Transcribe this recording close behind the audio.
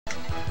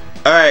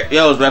Alright,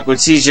 yo, it's back with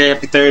TJ.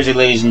 Happy Thursday,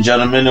 ladies and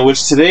gentlemen, in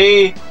which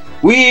today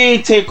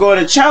we take on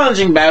a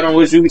challenging battle in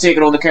which we be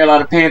taking on the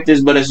Carolina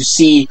Panthers, but as you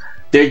see,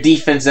 their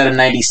defense is at a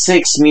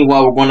 96.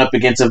 Meanwhile, we're going up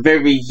against a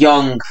very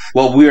young,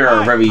 well, we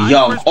are a very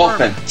young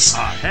offense.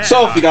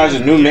 So if you guys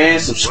are new, man,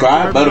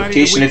 subscribe,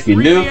 notification if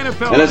you're new,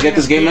 and let's get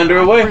this game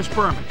underway.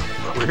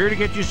 We're here to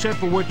get you set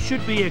for what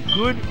should be a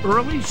good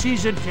early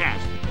season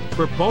test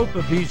for both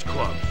of these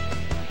clubs.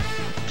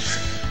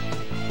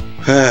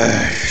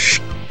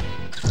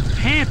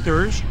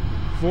 Panthers,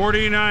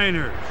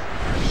 49ers.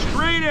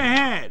 Straight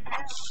ahead.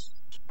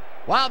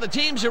 While the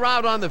teams are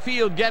out on the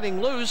field getting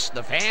loose,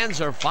 the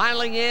fans are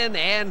filing in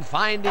and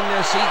finding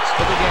their seats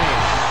for the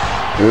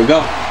game. Here we go.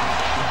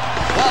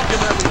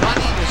 Welcome,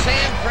 everybody, to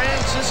San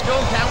Francisco,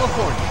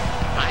 California.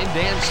 I'm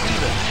Dan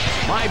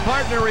Stevens. My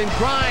partner in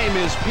crime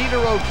is Peter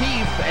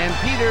O'Keefe. And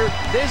Peter,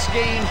 this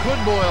game could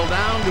boil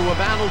down to a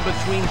battle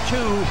between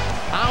two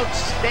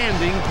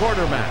outstanding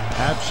quarterbacks.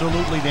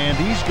 Absolutely, Dan.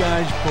 These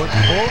guys put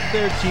both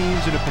their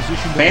teams in a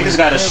position to Panthers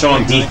got a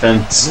strong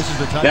defense.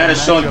 They got a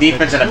strong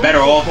defense and a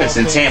better offense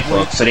than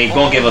Tampa, so they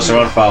gonna give us a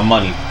run for our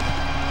money.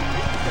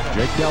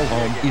 Jake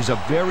Delhomme is a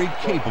very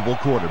capable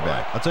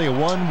quarterback. I'll tell you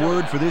one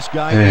word for this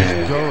guy,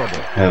 is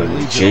durable. He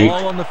leaves it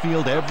all on the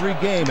field every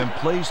game and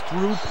plays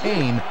through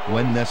pain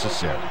when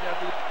necessary.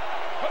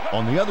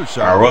 On the other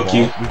side of the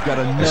ball, we've got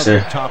another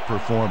top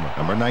performer.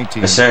 Number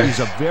 19. He's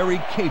a very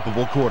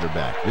capable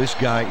quarterback. This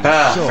guy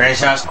is so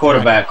franchise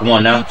quarterback. Come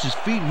on now. He keeps his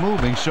feet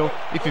moving, so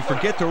if you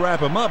forget to wrap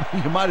him up,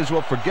 you might as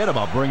well forget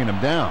about bringing him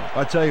down.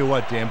 I'll tell you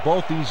what, Dan,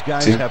 both these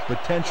guys have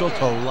potential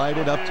to light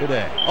it up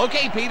today.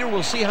 Okay, Peter,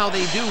 we'll see how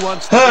they do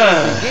once the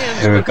game begins.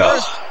 Here we go.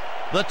 First,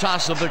 the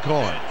toss of the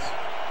coins.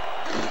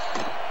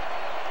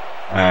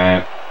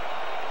 Alright.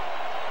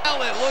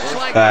 Well, it looks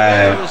like the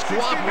battle is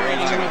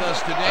cooperating with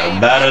us today.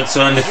 Battle to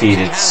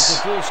undefeated. Has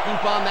the full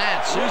scoop on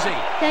that. Susie.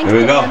 Thanks, here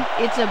we go.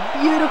 It's a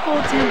beautiful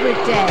temperate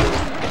day.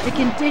 The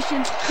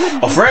conditions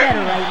couldn't be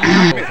better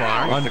right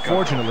now.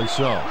 Unfortunately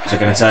so.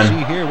 Second and 10.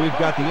 See here, we've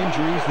got the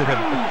injuries that have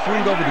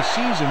accrued over the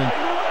season, and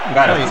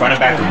got a running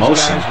back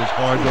promotion. Is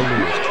hard to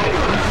lose.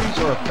 Injuries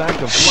are a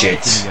fact of life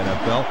in the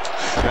NFL.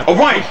 All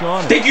right,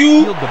 thank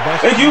you.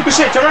 Thank you. Good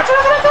shit. Turn around.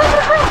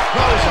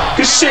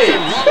 Good shit.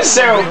 Good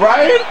shit,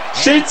 O'Brien.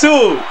 Straight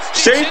two.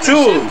 Straight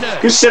two.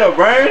 Good shit,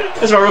 O'Brien.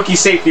 That's my rookie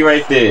safety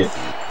right there.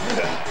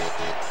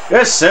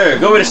 Yes, sir.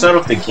 Go way to start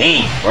off the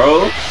game,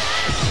 bro.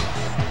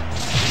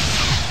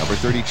 Number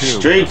 32.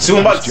 Straight two.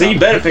 I'm about to say you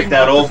better pick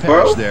that off,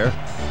 bro.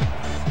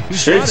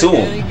 Straight to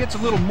him. He gets a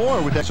little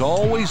more with that. He's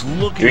always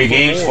looking 3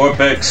 games, 4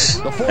 picks.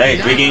 Hey,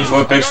 3 games,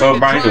 4 picks for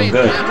O'Brien. Doing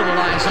good.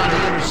 Capitalize on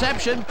the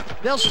interception.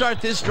 They'll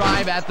start this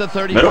drive at the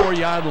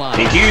 34-yard line.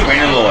 Thank you,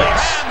 Brandon Lloyd.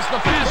 The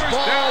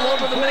fastball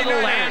over the middle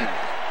and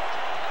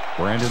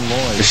Brandon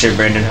Lloyd. Good shit,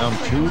 Brandon. Down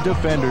 2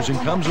 defenders and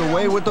comes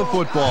away with the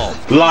football.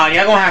 Lon,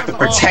 y'all gonna have to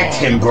protect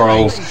him,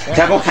 bro.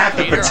 Y'all gonna have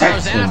to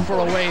protect him. For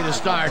a way to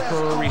start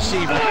for a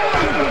receiver.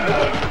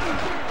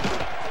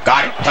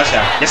 Got it.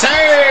 Touchdown. Yes, sir.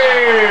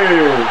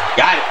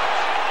 Got it.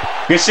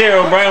 Good shit,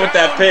 O'Brien with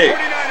that pick.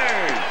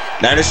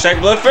 Niners strike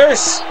blood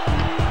first.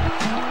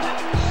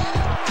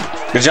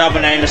 Good job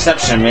on that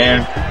interception,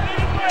 man.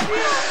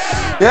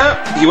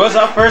 Yep, he was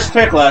our first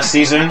pick last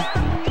season.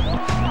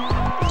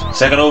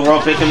 Second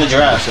overall pick in the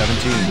draft.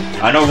 17.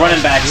 I know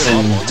running backs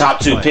and top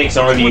 2 picks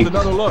already.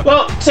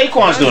 Well,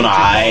 Saquon's doing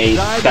alright.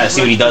 Gotta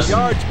see what he does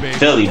in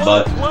Philly,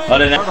 but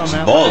other than that, he's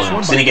balling.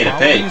 Just didn't get a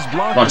pick.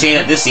 Gonna change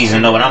that this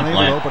season, know what I'm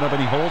playing.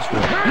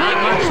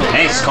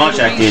 And his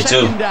contract here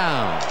too.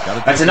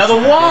 That's another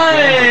one.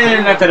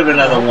 That could have been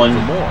another one.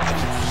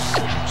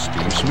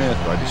 Steve Smith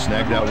tried to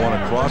snag that one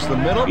across the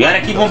middle. You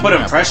gotta keep on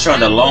putting pressure on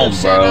the loan,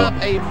 Set bro. up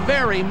a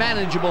very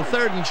manageable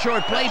 3rd and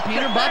short play,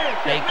 Peter, but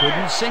they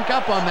couldn't sync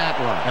up on that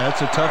one.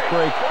 That's a tough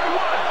break.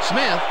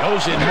 Smith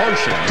goes in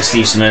motion. To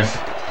Steve Smith.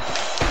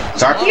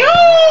 Sorry.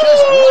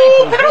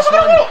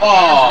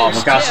 Oh,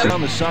 McCaskill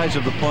on the sides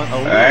of the punt a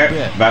little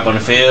bit. Back on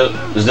the field.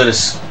 Let's do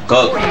this.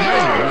 Go.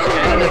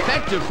 An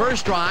effective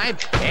first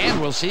drive,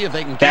 and we'll see if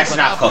they can keep That's it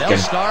not up. cooking. They'll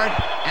start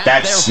at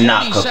That's their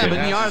not cooking.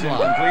 47-yard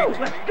line.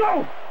 Let's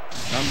go.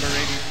 Number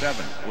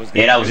 87 was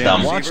Yeah, that was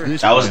dumb.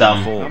 That was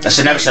dumb. I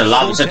should never should have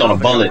allowed him to sit on a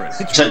bullet.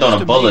 Sit on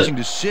a bullet.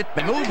 Move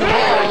the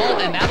ball,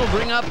 and that'll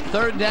bring up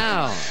 3rd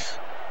down.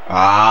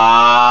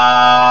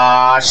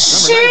 Ah,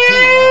 shit!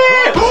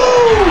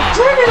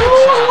 Brandon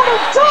Lloyd, what a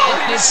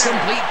dunk! It's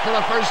complete for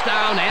a first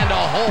down and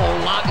a whole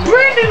lot more.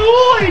 Brandon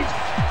Lloyd!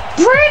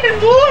 Brandon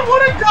Lloyd,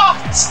 what a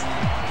dunk!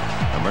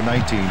 Number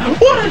 19.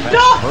 What a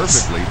dunk!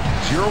 Perfectly,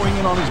 zeroing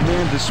in on his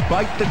man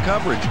despite the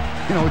coverage.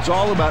 You know, it's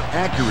all about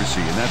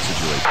accuracy in that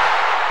situation.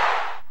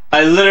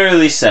 I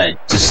literally said,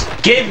 just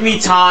give me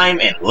time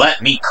and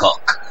let me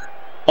cook.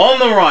 On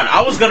the run,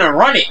 I was gonna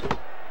run it.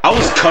 I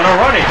was gonna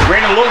run it.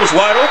 Brandon Lloyd was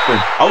wide open.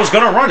 I was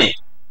gonna run it.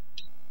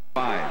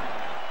 5.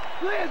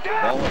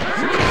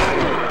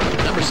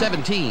 Number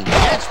 17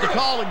 gets the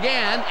call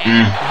again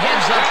and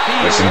heads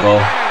upfield. Listen,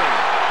 bro.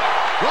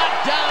 Brought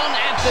down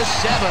at the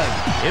 7.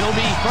 It'll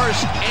be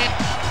first and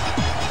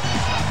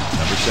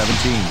Number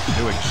 17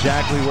 knew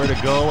exactly where to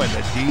go, and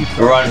the deep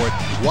run.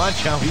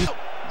 Watch how he.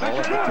 Ball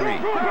at the 3.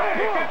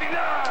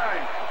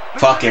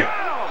 Fuck it.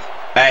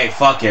 Hey,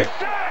 fuck it.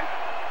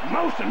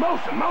 Motion.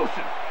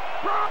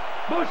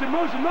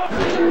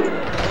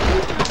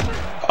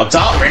 Up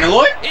top, Brandon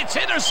Lloyd. It's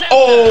intercepted.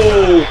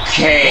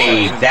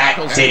 Okay, that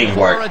didn't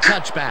For a work.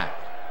 touchback.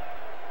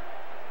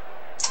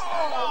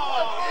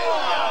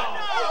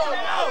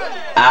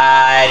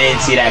 I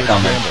didn't see that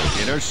coming.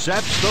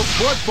 Intercepts the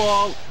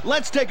football.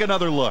 Let's take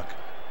another look.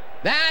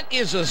 That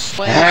is a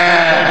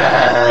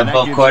slam.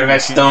 Both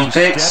quarterbacks don't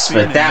fix,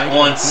 but that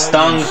one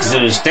stung because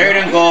it was 3rd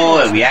and goal,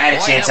 and we had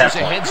a chance at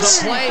Heads points.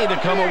 up play to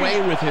come away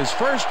with his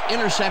first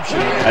interception.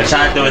 I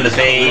tried doing the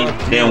fade,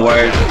 didn't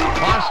work.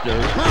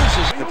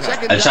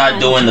 I tried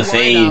doing the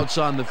fade.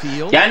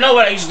 Yeah, I know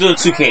what I used to do in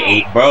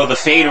 2K8, bro. The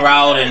fade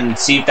route and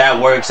see if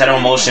that works. I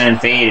don't motion and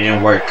fade, it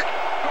didn't work.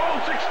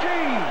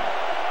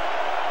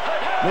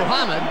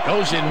 Muhammad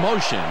goes in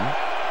motion.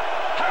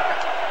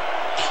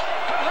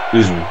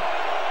 Excuse me.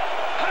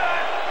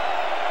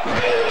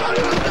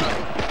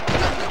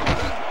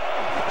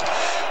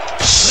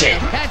 Shit.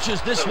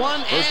 Catches this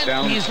one, First and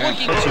down, he's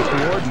looking That's a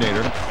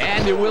coordinator.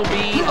 and it will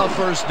be a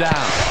first down.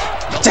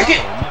 Take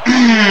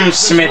it.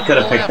 Smith could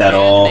have picked that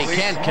off. They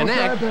can't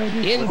connect.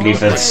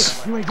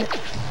 Defense. You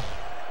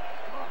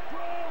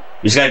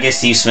just gotta get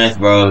Steve Smith,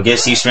 bro. Get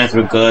Steve Smith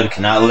real good.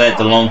 Cannot let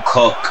the lone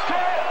cook.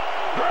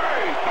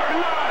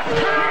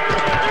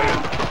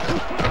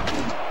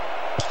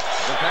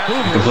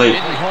 Complete.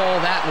 Didn't haul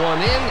that one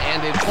in,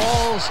 and it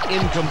falls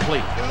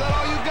incomplete.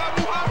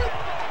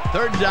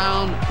 3rd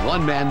down,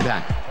 1 man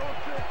back.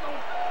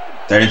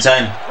 3rd and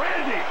 10.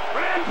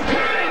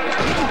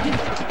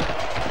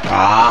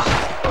 Ah,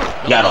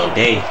 you got all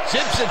day.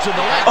 Zips it to the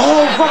left.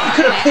 Oh, fuck, you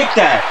could have picked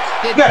that.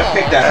 You gotta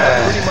pick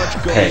that. Pretty much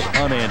goes Hey.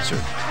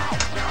 unanswered.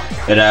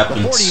 It The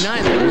happens.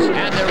 49ers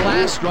and their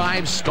last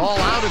drive stall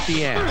out at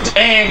the end.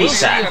 And We'll he's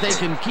see if sacked. they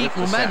can keep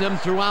momentum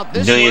throughout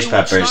this Julius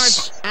one, which Peppers.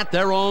 starts at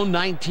their own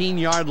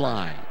 19-yard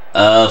line.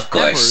 Of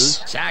course.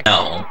 Peppers sacked.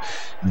 No.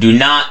 Do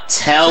not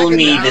tell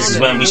me this is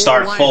when we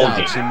start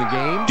folding. In the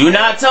game. Do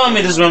not tell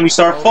me this is when we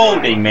start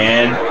folding,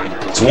 man.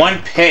 It's 1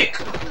 pick.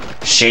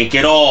 Shake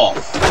it off.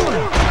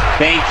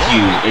 Thank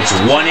you. It's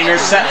 1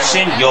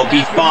 interception. You'll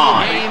be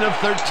fine. Gain of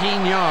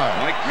 13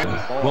 yards.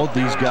 Both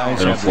these guys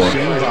Little have the four.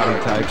 same body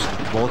types.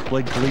 Both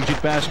played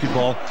collegiate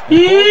basketball.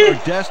 Yeah.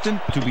 Both are destined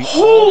to be all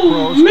Oh,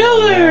 pros for a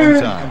Miller.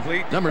 long time.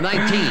 Number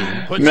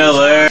 19 puts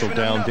Miller. So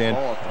down, Dan.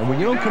 And when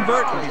you don't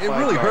convert, it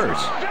really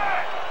hurts.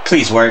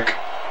 Please work.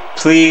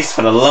 Please,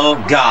 for the love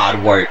of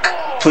God, work.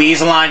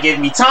 Please, line, give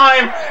me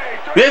time.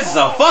 This is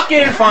a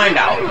fucking find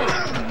out.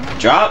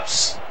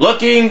 Drops.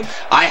 Looking.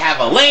 I have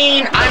a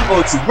lane. I'm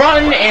going to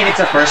run, and it's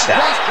a first down.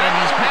 And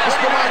he's past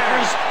the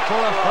markers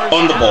for a first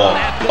On the ball.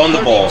 down at On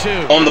the ball.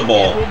 32. On the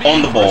ball. It will be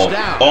On the ball.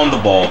 first down. On the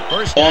ball.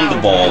 First On down the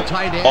for ball. the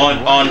tight end.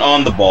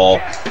 On the ball.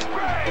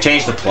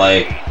 Change the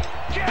play.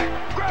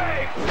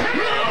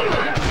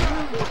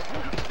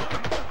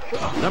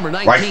 Number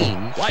 19 Rifle.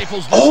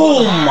 rifles this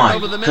Oh one my!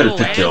 over the Could middle,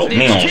 have picked it and up. Me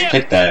it's almost tipped.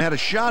 picked that. Had a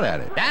shot at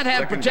it. That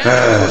had potential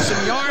for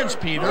some yards,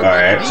 Peter. All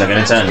right, but the 2nd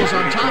and 10. defense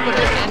was on top of it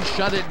and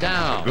shut it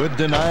down. Good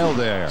denial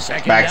there.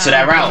 Second Back to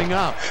down that route. coming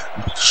up.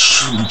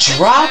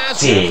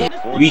 Dropped it.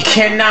 We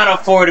cannot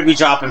afford to be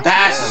dropping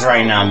passes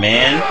right now,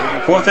 man.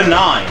 4th and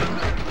 9.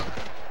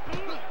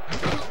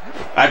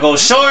 I go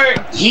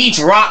short. He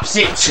drops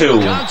it too.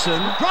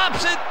 Johnson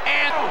drops it,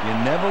 and You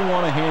never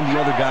want to hand the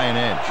other guy an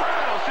edge.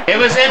 It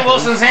was in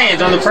Wilson's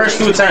hands on the first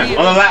 2 attempts.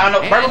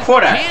 Right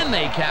before that. Can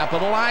they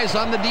capitalize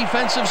on the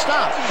defensive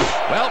stop?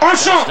 Well, Oh, they'll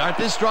shot. start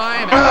this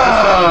drive at the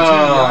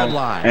 32-yard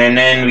line. And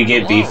then we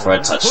get beat for a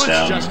Puts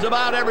touchdown. just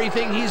about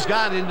everything he's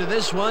got into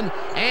this one,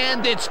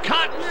 and it's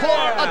cut for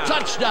a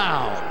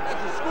touchdown.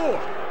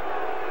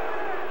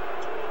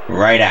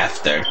 Right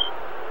after.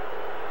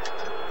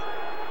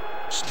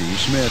 Steve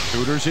Smith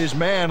tutors his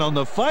man on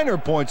the finer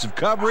points of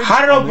coverage.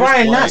 How did on this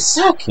O'Brien play. not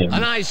sack him? A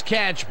nice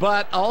catch,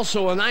 but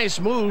also a nice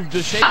move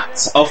to shake.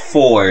 Not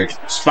afford.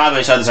 By the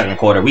way, start the 2nd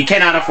quarter. We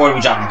cannot afford to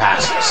be dropping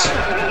passes.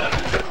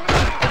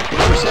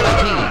 Number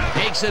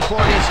 17 takes it for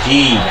his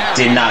He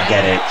did not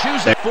get it.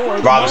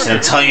 Robinson,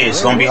 I'm telling you,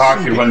 it's going to be hard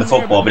for you to run the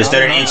football, but it's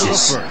 30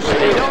 inches.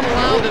 They don't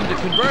allow them to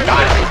convert,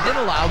 but they did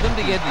allow them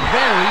to get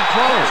very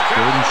close.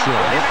 3rd and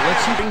short.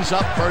 Let's see things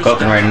up first.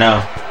 Cooking right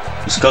now.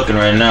 He's cooking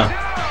right now.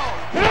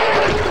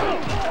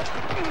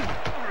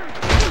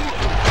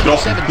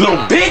 Little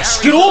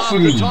bitch, get off of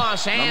me.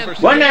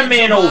 Run that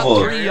man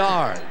over. 3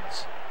 yards.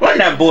 Run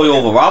that boy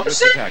over,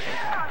 Robinson.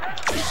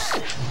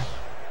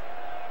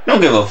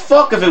 Don't give a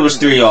fuck if it was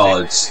 3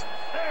 yards.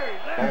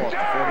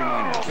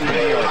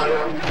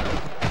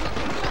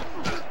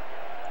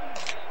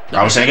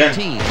 Robinson again.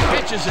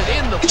 Pitches it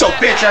in the Get your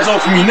bitch ass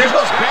off of me,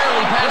 nigga.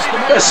 barely past the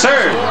Yes,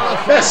 sir.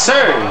 Yes,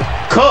 sir.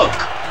 Cook.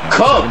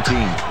 Cook.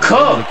 17.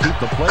 Cook. Keep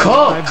the play Cook.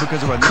 alive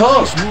because of a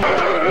Cook. nice move.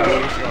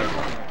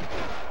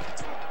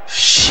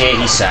 Shit,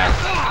 he sacked.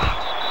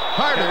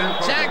 Carter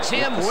sacks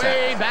him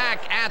way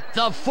back at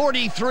the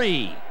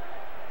 43.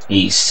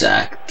 He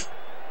sacked.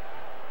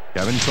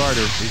 Kevin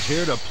Carter is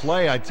here to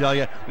play, I tell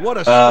you. What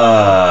a fourth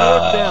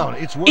down.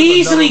 It's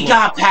easily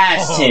got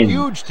past him.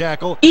 Huge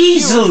tackle.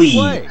 Easily.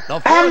 I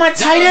have my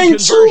tight end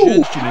too.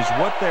 Is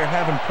what they're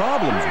having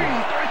problems with.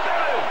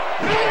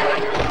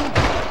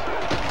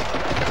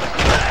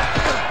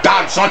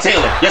 Got him, Sean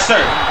Taylor. Yes,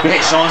 sir. Good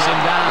hit, Sean.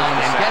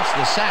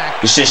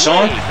 Good shit,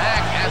 Sean.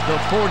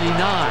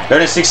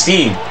 Third and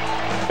 16.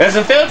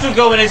 Doesn't feel too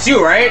good when it's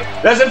you, right?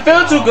 Doesn't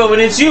feel too good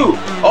when it's you.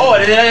 Oh,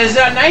 it's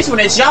not nice when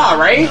it's y'all,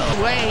 right?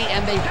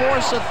 And they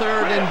force a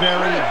third and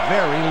very,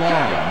 very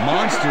long.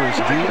 Monsters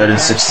deep. Third and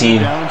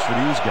 16. Downs for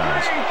these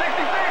guys.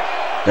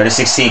 Third and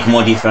 16. Come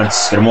on,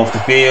 defense. Get them off the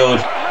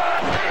field.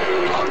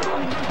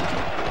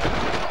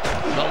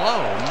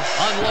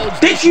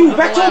 Thank you.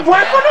 Back to a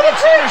black one on the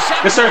tip.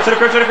 Yes, sir. To the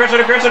crib, to the crib, to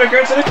the crib, to the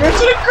crib, to the crib, to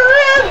the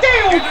crib.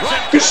 Damn.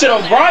 Good shit,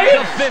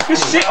 O'Brien. Good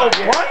shit,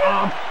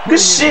 O'Brien. Good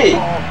shit.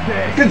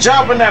 Good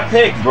job on that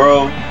pick,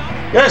 bro.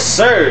 Yes,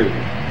 sir.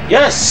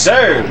 Yes,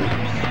 sir.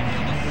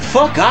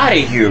 Fuck out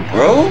of here,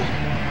 bro.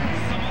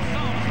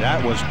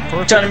 That was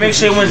perfect. Trying to make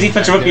sure he wins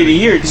Defensive Rookie of the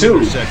Year,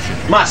 too.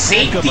 My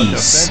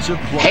safeties.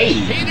 Hey.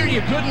 Peter, you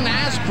couldn't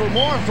ask for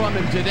more from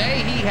him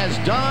today. He has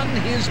done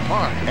his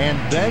part. And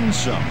then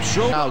some.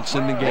 Outs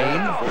in the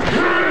game.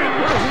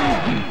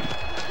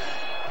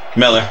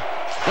 Miller.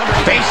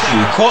 Thank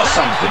you. Caught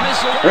something.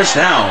 First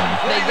down.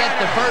 They get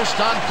the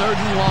first on 3rd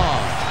and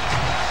long.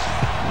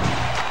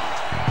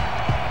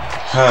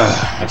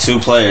 My 2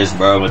 players,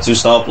 bro. My 2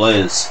 star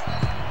players.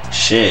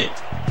 Shit.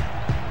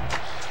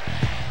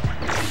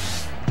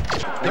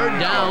 3rd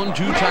down,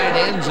 2 tight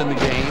ends in the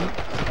game.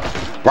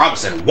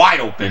 Robinson, wide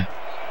open.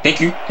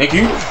 Thank you. Thank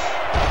you.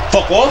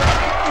 Fuck off.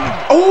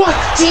 Oh,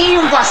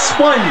 damn, I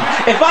spun.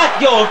 If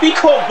he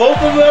caught both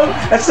of them,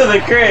 that's to the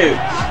crib.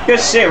 Good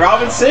shit,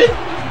 Robinson.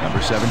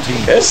 Number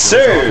 17. Yes,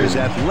 sir. His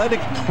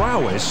athletic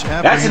prowess.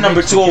 That's a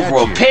number 2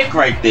 overall pick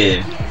right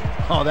there.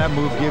 Oh, that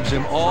move gives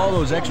him all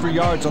those extra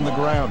yards on the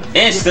ground.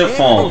 Instant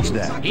phone.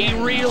 He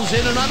reels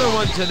in another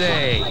one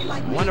today.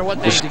 Wonder what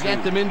they to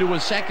get them into a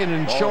 2nd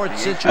and short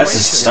situation. That's the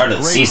start of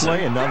the season.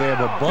 Play, and now they have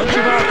a bunch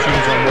of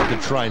options on what to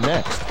try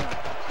next.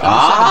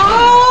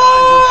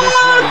 Got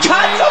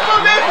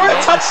someone in for a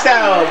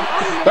touchdown.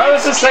 That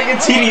was the 2nd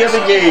TD of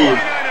the game.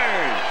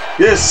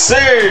 Yes,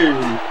 sir.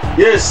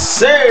 Yes,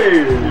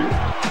 sir.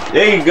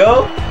 There you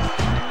go.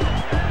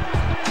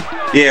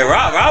 Yeah,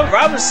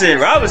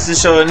 Robinson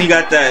showing he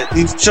got that.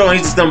 He's showing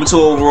he's the number 2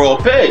 overall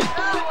pick.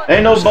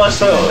 Ain't no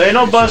bust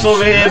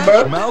over here,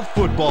 bro. Mouth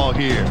football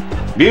here.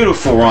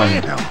 Beautiful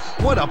run.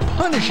 What a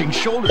punishing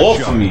shoulder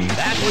off of me.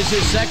 That was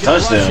his 2nd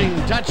rushing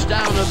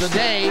touchdown of the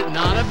day.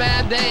 Not a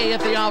bad day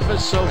at the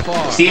office so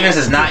far. Stevens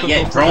has not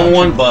yet thrown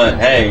one, but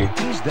hey,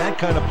 he's that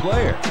kind of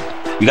player.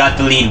 You got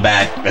the lead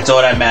back. That's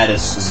all that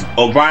matters.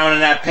 O'Brien in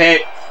that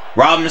pick.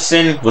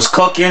 Robinson was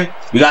cooking.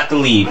 We got the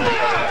lead.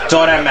 That's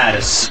all that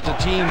matters. The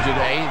team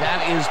today,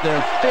 that is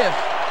their 5th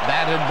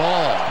batted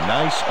ball.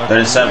 Nice.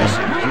 3rd and 7.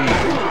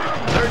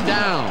 3rd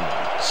down.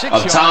 6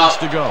 up top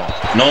to go.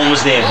 No one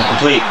was there.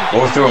 Complete.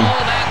 Overthrew him.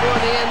 That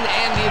one in,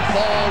 and it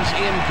falls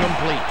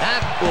incomplete.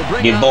 That will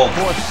bring get both.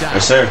 4th down.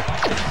 Yes, sir.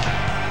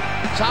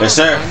 Yes,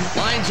 sir.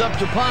 Lines up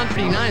to punt.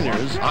 The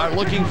Niners are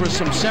looking for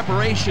some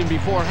separation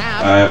before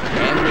half.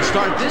 And will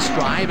start this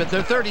drive at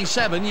their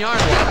 37-yard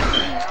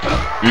line.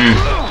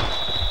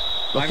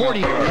 The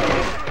 40.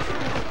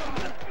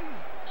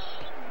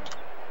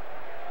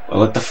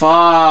 What the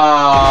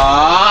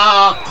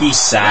fuck? He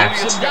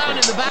sacked.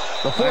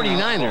 The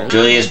 49ers.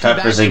 Julius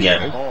Peppers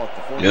again.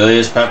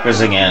 Julius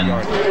Peppers again.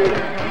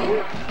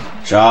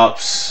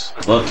 Drops.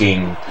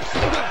 Looking.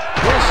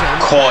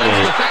 Caught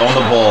it on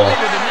the ball.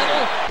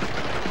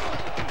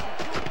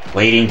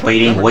 Waiting.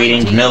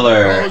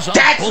 Miller.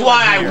 That's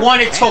why I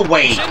wanted to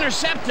wait.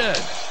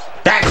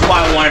 That's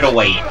why I wanted to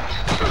wait.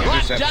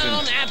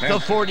 Down at the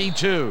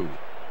 42.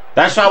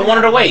 That's why I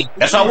wanted to wait.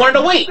 Because I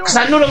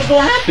knew that was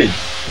going to happen.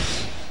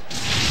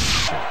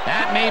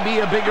 That may be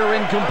a bigger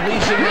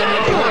incompletion than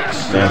it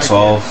looks.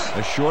 12.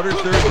 A shorter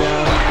 3rd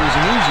down is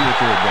an easier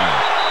 3rd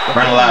down.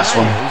 Run the last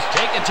one.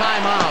 Take a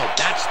timeout.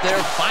 That's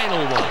their final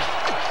one.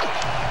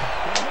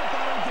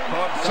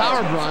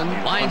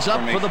 Sauerbrunn lines up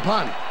for the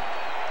punt.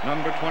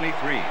 Number 23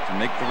 to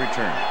make the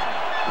return.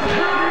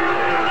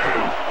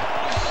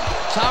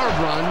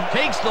 Sauerbrunn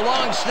takes the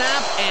long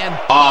snap and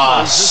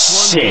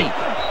this one deep.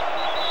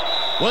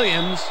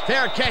 Williams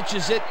fair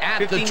catches it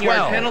at the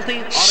 12. Penalty,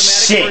 automatic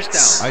Shit. first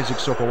down. Isaac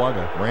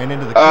Sokowaga ran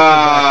into the kicker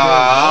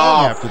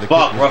after the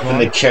fuck, roughing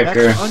the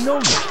kicker.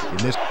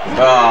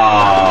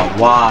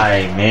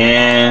 Why,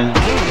 man?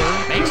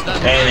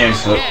 And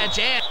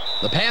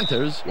the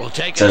Panthers will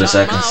take 7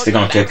 seconds. They're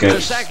gonna kick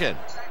it.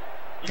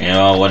 You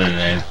know what a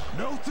name.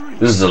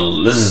 This is a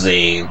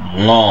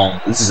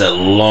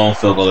long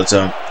field goal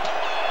attempt.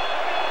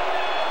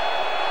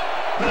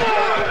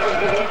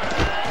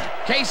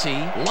 Casey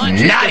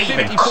not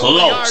even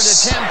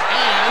close. Attempt,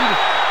 and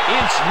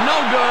it's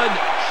no good,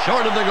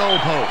 short of the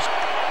goalpost.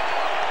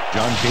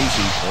 John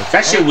Casey.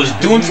 That shit was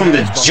doomed from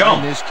the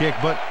jump.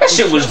 That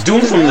shit was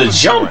doomed from the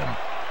jump.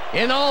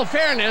 In all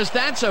fairness,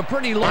 that's a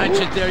pretty launch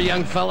it there,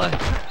 young fella. 4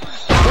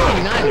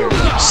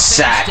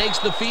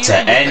 Sacked to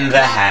end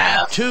the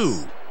half.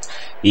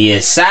 He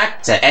is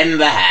sacked to end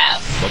the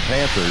half. The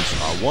Panthers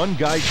are one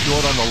guy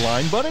short on the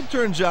line, but it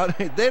turns out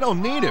they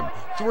don't need him.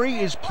 3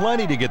 is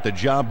plenty to get the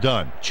job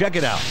done. Check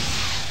it out.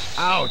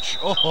 Ouch.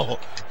 Oh,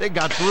 they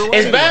got through.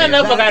 It's bad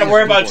enough I gotta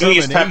worry about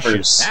Julius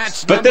Peppers.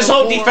 But this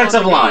whole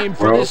defensive line,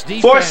 bro.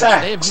 4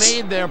 sacks.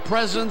 They've made their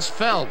presence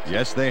felt.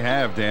 Yes, they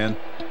have, Dan.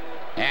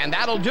 And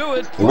that'll do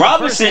it.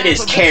 Robinson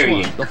is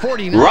carrying.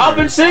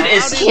 Robinson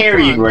is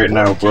carrying right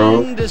now,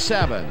 bro.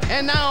 14-7.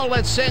 And now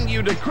let's send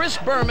you to Chris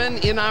Berman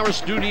in our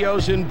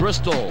studios in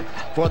Bristol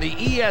for the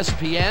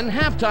ESPN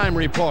halftime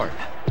report.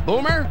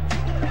 Boomer?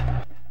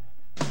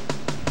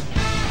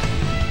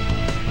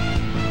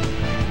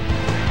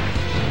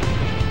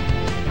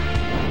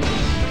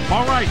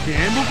 All right,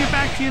 Dan, we'll get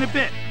back to you in a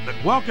bit. But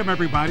welcome,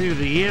 everybody, to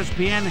the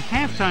ESPN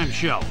Halftime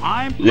Show.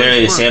 I'm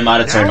literally the same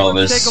amount of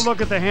turnovers. Take a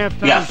look at the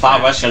halftime. We got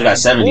 5 rushing, we got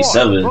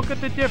 77. Look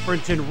at the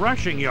difference in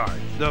rushing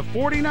yards. The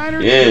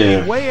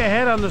 49ers are way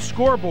ahead on the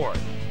scoreboard,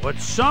 but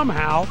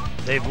somehow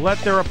they've let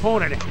their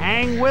opponent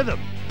hang with them.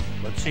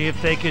 Let's see if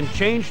they can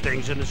change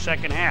things in the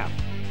second half.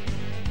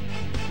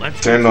 Let's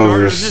get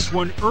started with this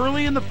one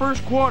early in the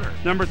first quarter.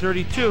 Number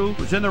 32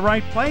 was in the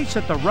right place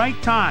at the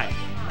right time,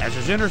 as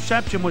his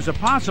interception was a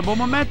possible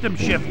momentum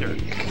shifter.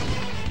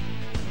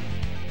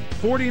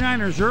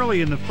 49ers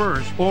early in the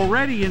first,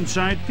 already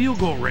inside field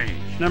goal range.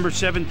 Number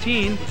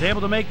 17 was able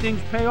to make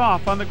things pay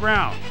off on the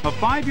ground. A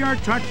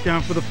 5-yard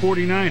touchdown for the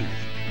 49ers.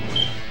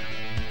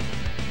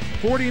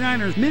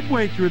 49ers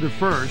midway through the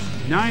first,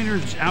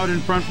 Niners out in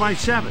front by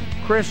 7.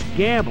 Chris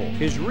Gamble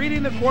is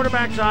reading the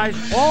quarterback's eyes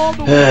all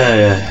the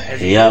way as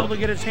he's able to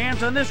get his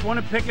hands on this one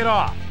and pick it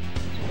off.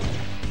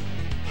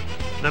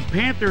 The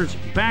Panthers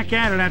back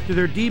at it after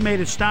their D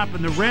made a stop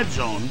in the red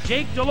zone.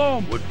 Jake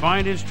Delhomme would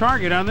find his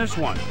target on this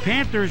one.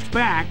 Panthers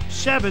back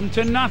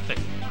 7-0.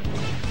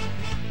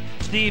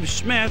 Steve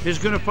Smith is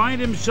going to find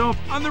himself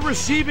on the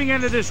receiving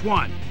end of this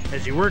one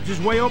as he works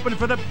his way open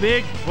for the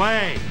big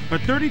play. A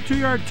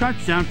 32-yard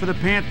touchdown for the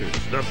Panthers.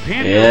 The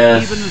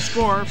Panthers even the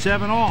score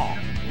 7-all.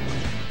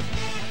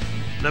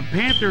 The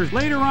Panthers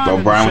later on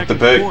in the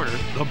second quarter,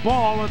 the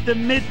ball at the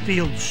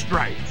midfield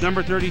stripe.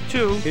 Number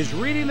 32 is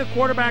reading the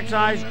quarterback's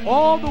eyes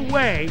all the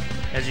way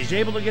as he's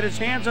able to get his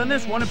hands on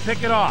this one and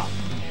pick it off.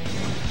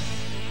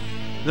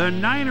 The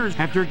Niners,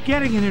 after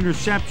getting an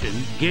interception,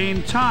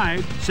 gained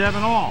tied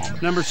 7-all.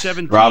 Number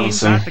 17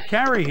 got the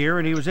carry here,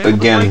 and he was able to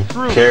break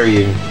through.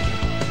 Carrying.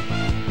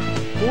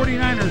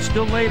 49ers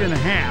still late in the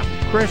half.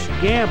 Chris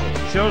Gamble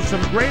shows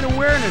some great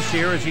awareness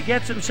here as he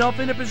gets himself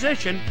into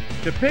position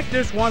to pick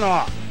this one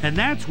off. And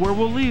that's where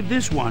we'll leave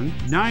this one.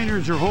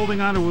 Niners are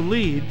holding on to a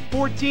lead,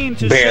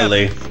 14-7.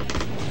 Barely.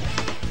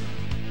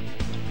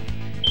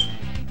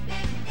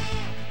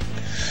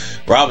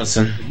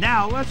 Robinson.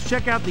 Now let's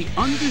check out the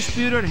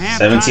undisputed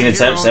halftime. 17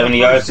 attempts, 70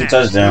 yards, 2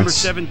 touchdowns. Number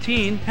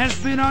 17 has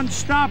been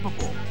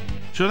unstoppable.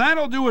 So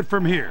that'll do it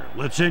from here.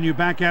 Let's send you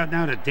back out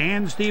now to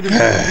Dan Stevens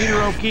and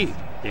Peter O'Keefe.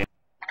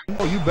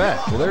 Oh, you bet.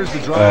 Well, there's the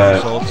drop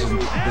results. And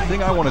the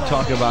thing I want to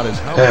talk about is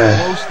how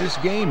close this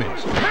game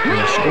is.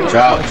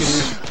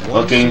 Drops.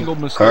 Looking.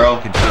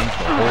 Curl.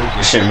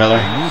 Shit,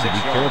 Miller. You need to be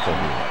careful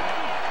here.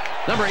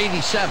 Number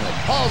 87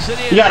 hauls it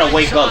in. You gotta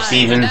wake up,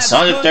 Stevens.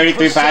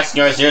 133 passing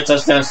yards, 0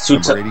 touchdowns, 2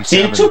 picks.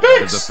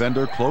 The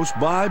defender close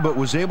by, but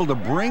was able to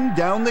bring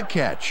down the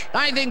catch.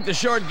 I think the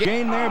short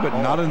gain there, but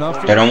not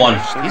enough. Get on one.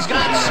 He's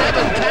got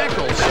 7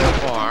 tackles so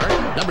far.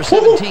 Number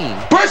 17.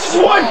 Burst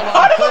one.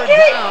 How did we get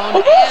it?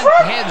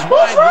 Go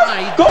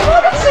right. Go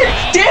Robinson.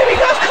 Damn, he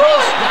got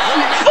close.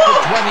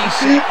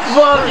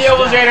 Fuck, he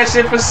almost ran that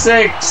shit for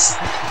 6.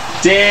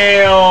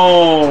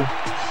 Damn.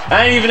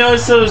 I didn't even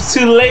notice it was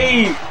too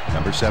late.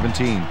 Number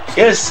 17.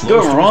 Yes,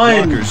 good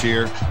run.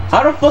 Here.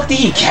 How the fuck did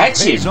he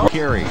catch it, bro?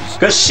 Carries.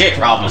 Good shit,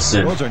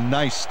 Robinson. Those are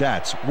nice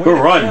stats. Good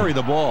run. Carry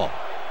the ball.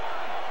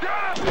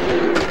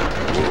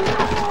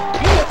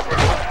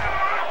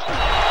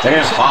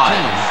 There's 5.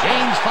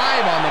 Gains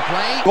 5 on the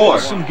play. 4.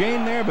 Some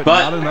gain there, but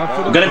not enough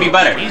for the gonna be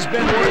better. He's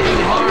been working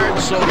hard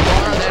so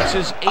far. That's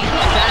his 8th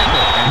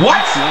tackle.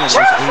 What?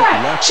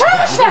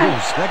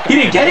 He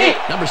didn't get it?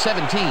 Number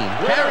 17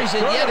 carries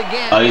it yet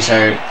again. Oh, he's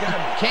hurt.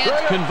 Can't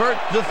convert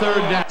the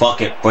 3rd down.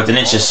 Fuck it. 4th and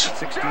inches.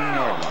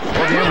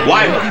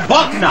 Why?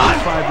 Fuck not.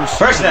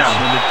 First down.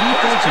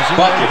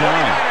 Fuck it.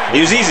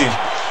 It was easy.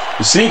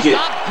 You sneak it.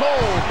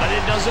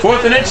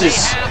 4th and inches.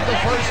 The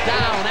first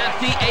down at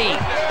the 8.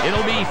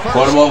 It'll be first.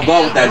 Quarter more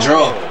goal with that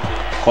draw.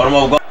 Quarter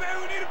more goal.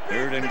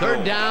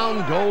 3rd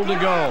down, goal to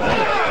go.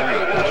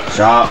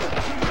 Drop.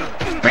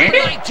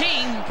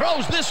 19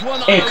 throws this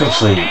one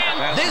incomplete.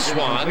 And this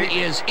one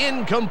is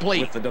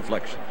incomplete. With the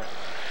deflection.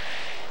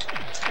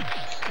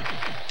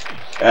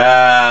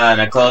 In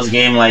a close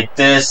game like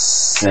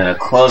this,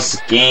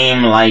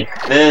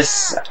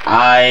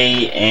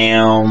 I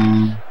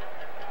am.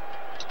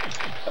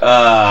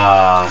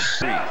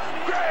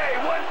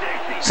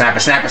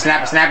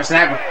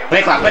 Snapper.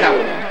 Play clock, play out.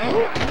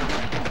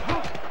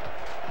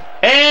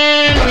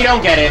 And we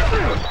don't get it.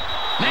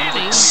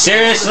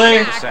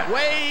 Seriously?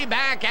 Way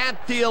back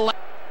at the 11.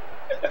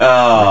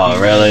 Oh,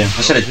 really?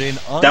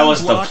 That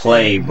was the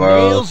play,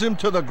 bro. Him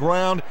to the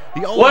ground.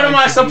 What am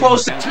I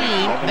supposed to...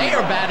 They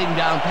are batting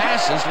down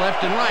passes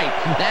left and right.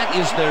 That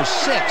is their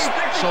 6th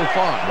so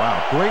far.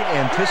 Wow, great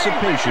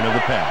anticipation of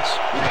the pass.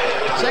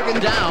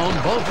 Second down,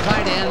 both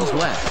tight ends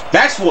left.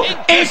 That's what...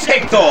 And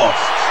picked off.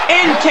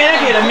 And can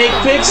I get a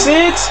McPick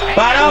 6?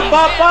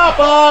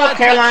 Ba-da-ba-ba-ba.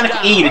 Carolina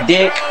can eat a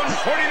dick.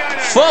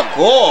 Fuck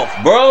off,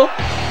 bro.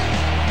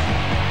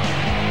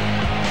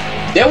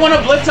 They want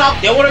to blitz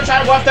out. They want to try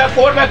to go after that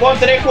quarterback. Go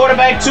after their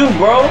quarterback too,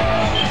 bro.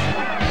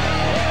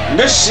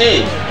 Good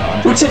shit.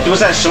 Who tipped? Was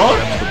that Sean?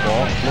 The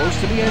ball close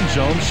to the end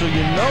zone, so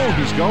you know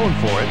he's going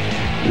for it.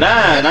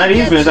 Nah, not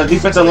defense. That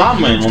defensive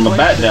lineman on the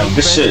back down.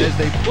 Good shit. As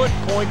they put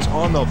points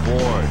on the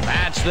board.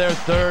 That's their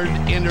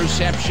 3rd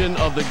interception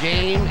of the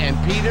game, and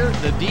Peter,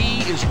 the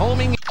D is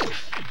homing.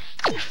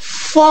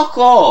 Fuck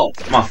off.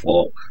 My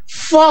fault.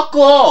 Fuck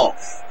off.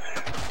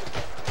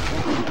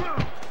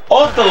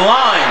 Off the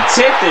line,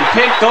 tipped and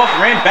picked off,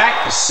 ran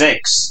back for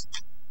 6.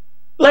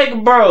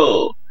 Like,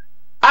 bro,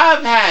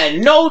 I've had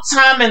no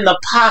time in the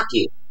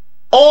pocket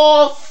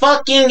all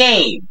fucking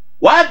game.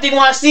 Why do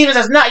Dwayne Stevens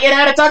has not yet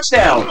had a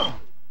touchdown?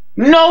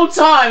 No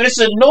time. This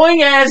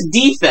annoying ass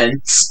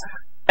defense.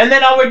 And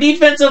then our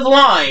defensive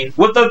line,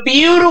 with a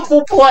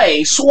beautiful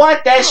play,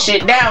 swat that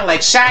shit down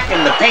like Shaq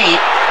in the paint,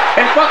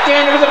 and fucking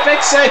it was a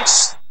pick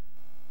 6.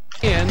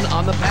 In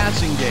on the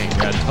passing game.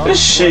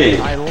 This shit.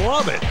 I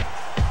love it.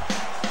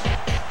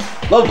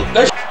 Love it.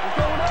 Good.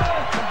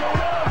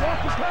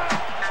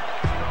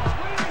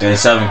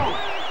 37.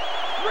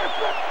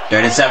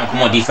 37.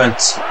 Come on,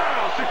 defense.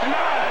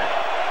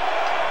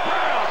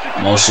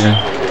 Motion.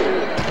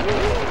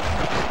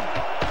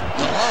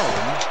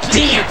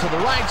 Damn. To the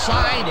right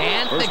side,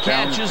 and the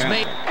catch is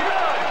made.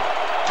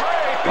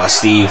 Watch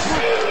Steve.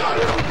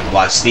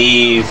 Watch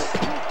Steve.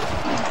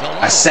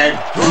 I said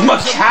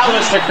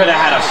McAllister could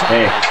have had a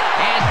pick.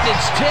 And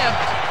it's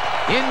tipped.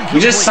 We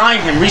just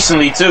signed him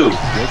recently too.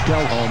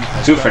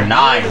 2 for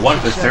 9, 1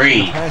 for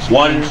 3,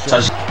 1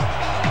 touch.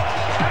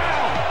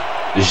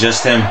 It's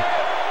just him.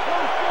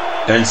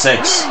 3rd and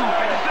 6.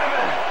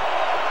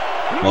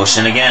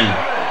 Motion again.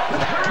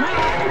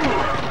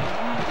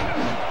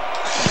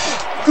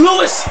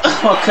 Lewis!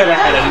 Oh, could have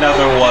had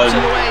another one.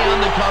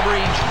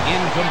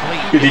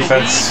 Good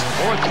defense.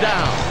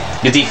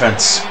 Good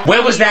defense.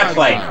 Where was that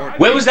play?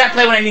 Where was that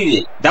play when I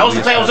needed it? That was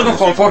the play I was looking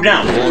for on 4th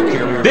down.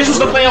 This was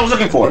the play I was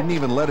looking for. Didn't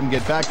even let him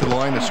get back to the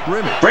line of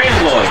scrimmage.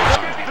 Brandon Lloyd.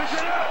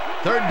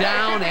 3rd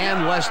down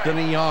and less than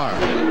a yard.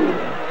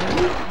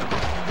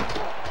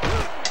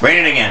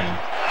 Brandon again.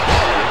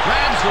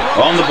 Grabs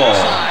on the ball.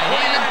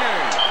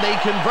 And they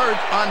convert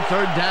on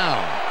 3rd down.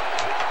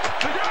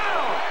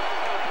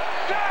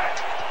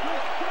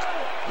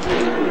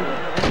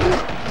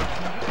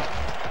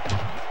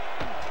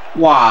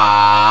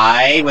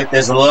 Wide with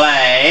his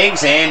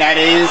legs, and that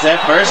is a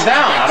 1st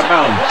down, out of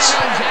bounds.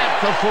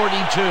 At the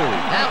 42.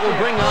 That will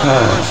bring on the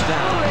 1st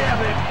down.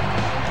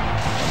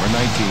 Number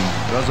 19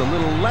 does a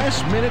little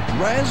last-minute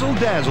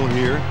razzle-dazzle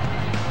here.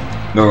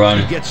 Good run.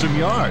 To get some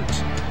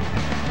yards.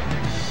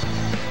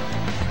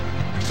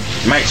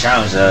 You might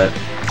challenge that.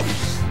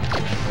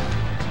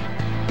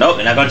 Nope,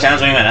 you're not going to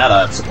challenge me, man.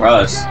 I'm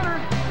surprised.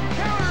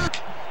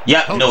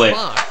 Yep, knew it.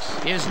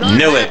 Is not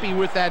happy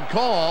with that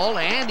call,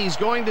 and he's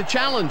going to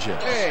challenge it.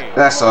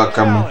 That's all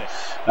coming.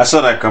 That's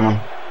all that coming.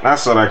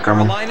 That's all that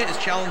coming. Carloina is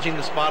challenging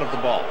the spot of the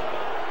ball.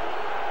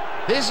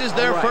 This is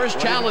their first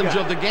challenge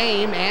of the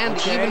game, and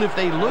even if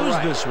they lose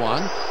this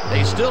one,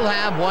 they still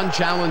have 1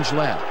 challenge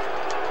left.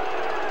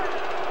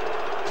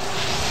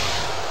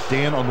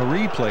 Dan, on the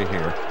replay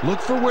here, look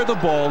for where the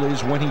ball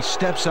is when he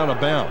steps out of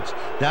bounds.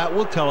 That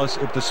will tell us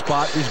if the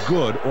spot is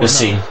good or not. Let's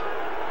see.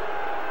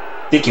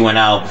 I think he went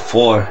out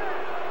before.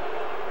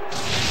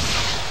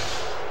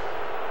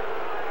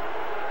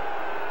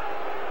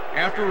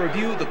 After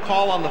review, the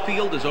call on the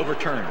field is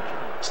overturned.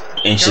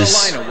 Inches.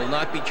 Carolina will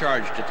not be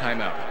charged a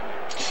timeout.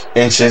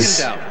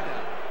 Inches.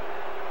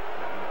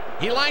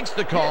 He likes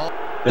the call.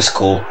 It's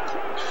cool.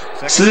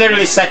 It's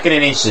literally 2nd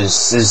and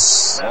inches.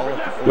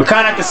 We're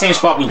kind of at the same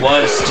spot we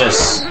was,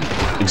 just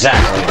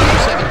exactly.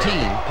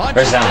 17.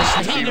 First down.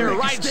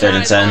 3rd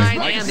and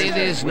 10. And it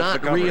is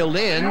not reeled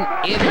in.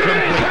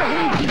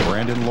 Incomplete.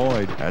 Brandon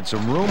Lloyd had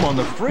some room on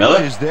the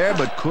fringes there,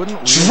 but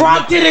couldn't.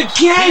 Dropped it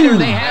again.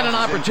 They had an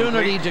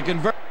opportunity to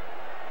convert.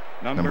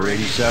 Number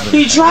 87.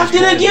 He dropped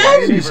it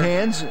again. In his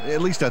hands.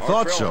 At least I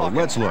thought so.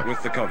 Let's look.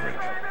 With the coverage.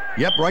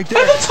 Yep, right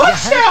there. It's a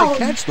touchdown. You have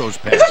to catch those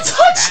passes. It's a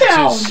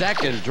touchdown. That's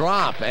his 2nd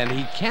drop, and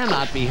he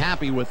cannot be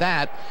happy with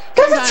that.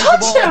 That's a Sometimes the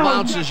touchdown. ball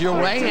bounces your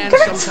way, and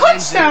That's a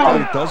sometimes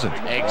touchdown. It doesn't.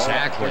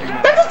 Exactly.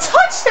 That's a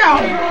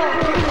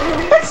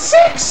touchdown. That's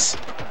 6.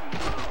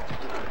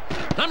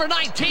 Number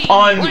 19.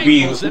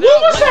 Unbelievable.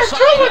 What was that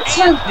throw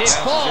attempt? It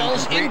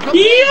falls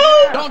incomplete.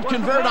 Yeah. Don't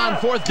convert on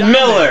 4th down.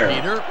 Miller,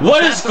 Peter.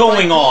 what is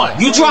going on?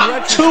 You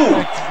dropped 2.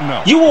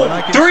 No. You were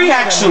 3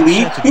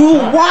 actually. You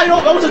were wide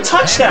open. That was a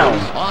touchdown.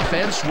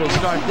 Offense will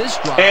start this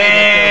drive.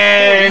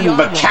 And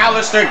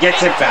McAllister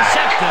gets it back.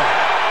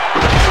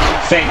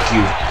 Thank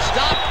you.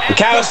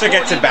 McAllister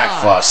gets it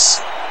back for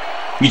us.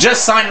 You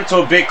just signed him to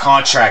a big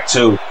contract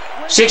too.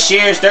 6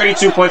 years,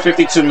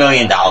 $32.52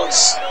 million.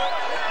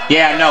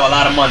 Yeah, I know, a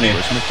lot of money.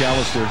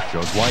 McAllister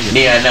shows why you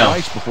yeah, I know.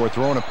 Twice before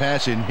throwing a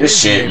pass in this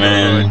shit,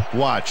 man.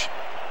 Watch.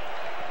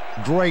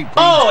 Great.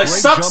 Oh, it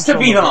sucks to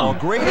be them.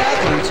 Great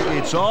athletes.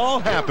 It's all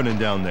happening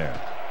down there.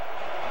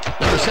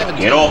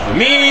 Get off of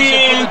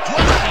me!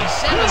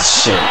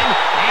 Shit.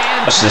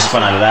 I should have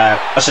spun out of that.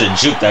 I should have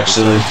juked,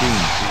 actually.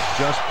 He's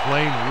just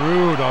plain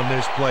rude on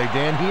this play,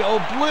 Dan. He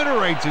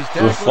obliterates his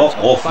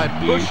tacklers by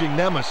pushing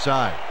them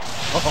aside.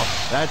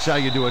 Oh, that's how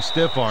you do a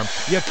stiff arm.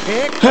 You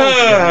can't.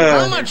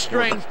 How much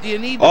strength do you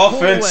need to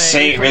offense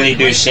ain't really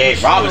do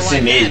shit.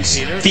 Robinson is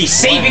the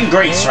saving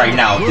grace right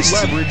now with this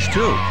team.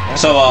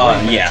 So,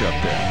 yeah.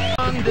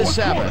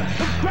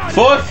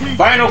 Fourth,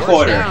 final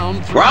quarter.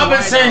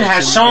 Robinson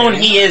has shown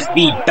he is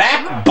the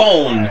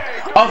backbone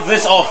of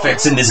this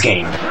offense in this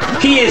game.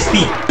 He is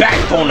the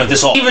backbone of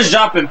this offense. He was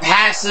dropping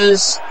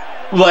passes.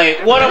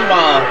 Like, what am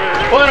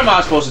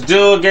I supposed to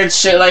do against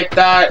shit like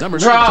that?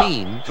 Drop.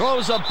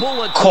 Throws a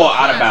bullet caught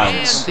out of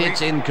bounds.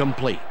 It's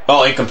incomplete.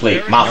 Oh,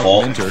 incomplete. My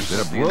fault. Winter did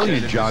a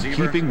brilliant job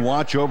keeping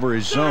watch over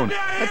his zone.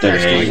 That There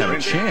really had a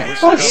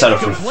chance. Let's settle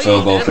for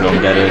field goal if we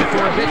don't get it.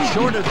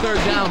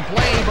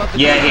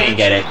 Yeah, he didn't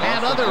get it.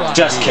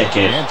 Just kick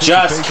it.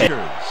 Just kick it.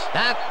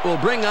 That will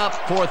bring up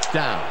fourth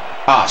down.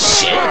 Oh,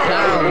 shit.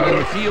 Down,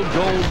 the field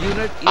goal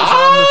unit is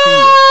on the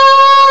field.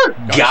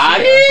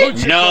 Got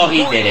it? No,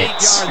 he didn't.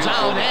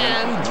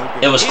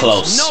 It was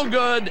close. No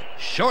good.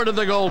 Short of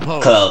the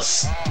goalpost.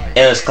 Close.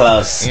 It was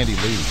close. Andy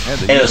Lee had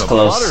to It was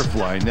close.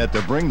 Butterfly net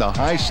to bring the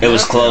high snap. It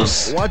was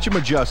close. Watch him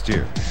adjust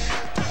here.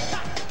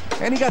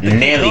 And he got the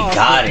Nearly kickoff,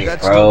 got but it,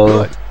 that's bro.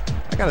 still good.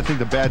 I gotta think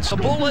the bad. The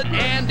bullet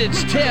and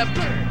it's tipped.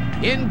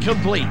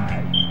 Incomplete.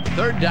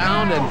 Third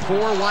down and 4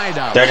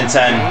 wideouts. 3rd and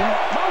 10.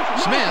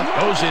 Smith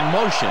goes in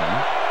motion.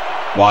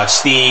 Watch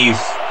Steve.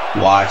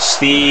 Watch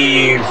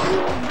Steve.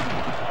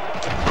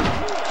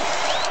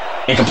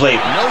 Incomplete.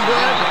 No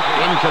good.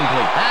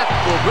 Incomplete. That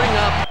will bring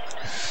up.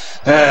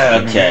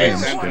 Okay.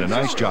 Did a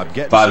nice job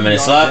getting 5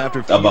 minutes left.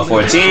 About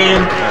 14.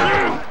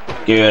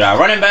 Give it our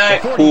running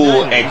back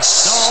who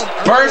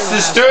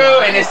bursts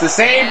through, and it's the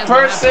same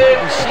person.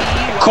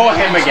 Call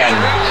him again.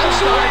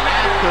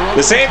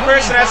 The same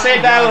person that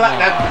saved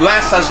that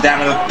last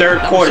touchdown in the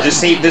 3rd quarter just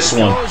saved this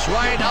one.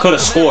 Could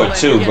have scored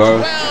too,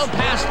 bro.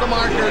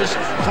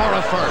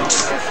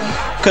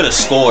 Could have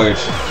scored.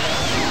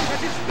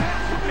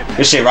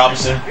 Good shit,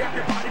 Robinson.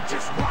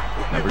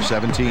 Number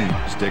 17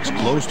 sticks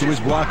close to his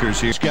blockers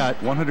here. He's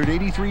got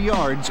 183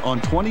 yards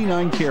on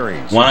 29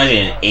 carries.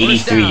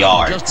 183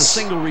 yards. Just a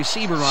single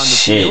receiver on the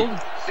shit. field.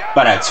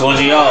 About at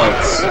 200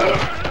 yards.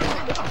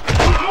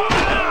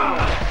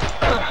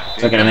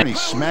 Look at him. He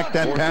smacked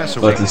that pass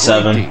away. 4th and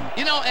 7.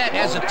 You know,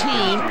 as a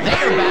team, they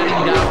are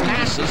batting down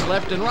passes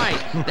left and right.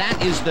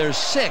 That is their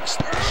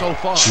 6th so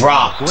far.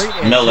 Dropped.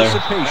 Miller.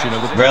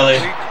 Really?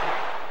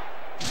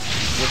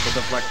 With the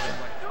deflection.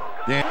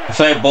 I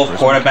feel like both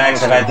quarterbacks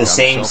have had the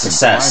same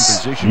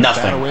success.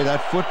 Nothing.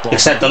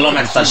 Except the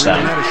Lomax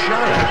touchdown.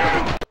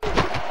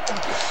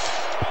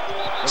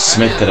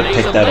 Smith could have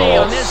picked that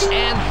off.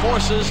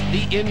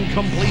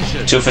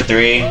 2 for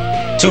 3.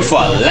 2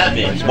 for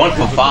 11. 1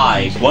 for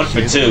 5. 1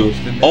 for 2. 0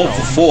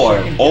 for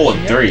 4. 0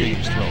 and 3.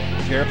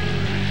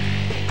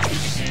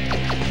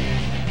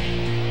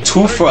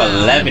 2 for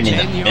 11 in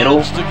the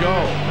middle.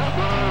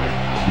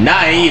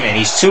 Not even.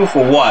 He's 2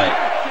 for what?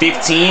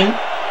 15?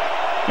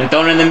 And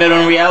thrown in the middle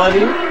in reality?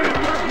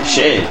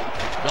 Shit.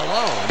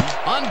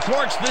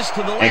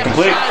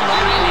 Incomplete.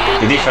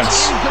 The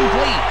defense.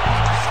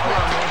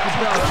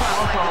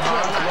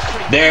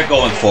 They're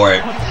going for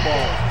it.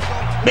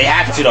 They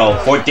have to though.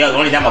 They're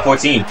only down by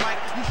 14.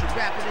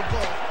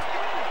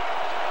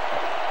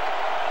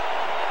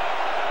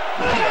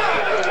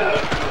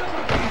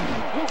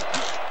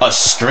 A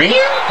screen?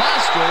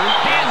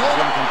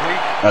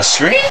 A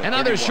screen?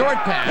 Another short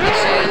pass,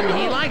 and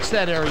he likes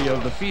that area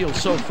of the field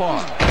so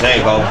far. There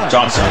you go,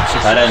 Johnson.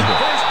 Tight end.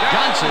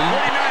 Johnson.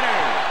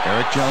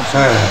 Eric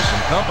Johnson has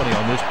some company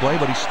on this play,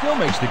 but he still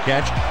makes the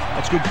catch.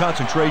 That's good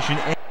concentration.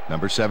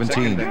 Number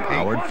 17,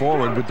 powered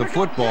forward with the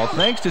football,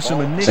 thanks to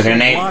some initial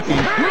blocking.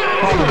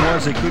 Problem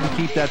was they couldn't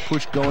keep that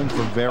push going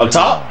for very long. Up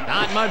top?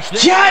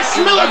 Yes,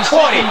 Miller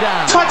caught it.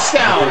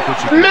 Touchdown.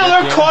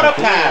 Miller caught a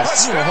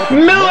pass.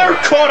 Miller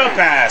caught a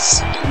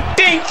pass.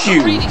 Thank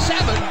you.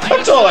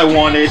 That's all I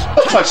wanted.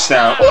 A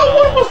touchdown.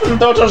 What was the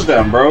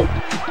touchdown, bro?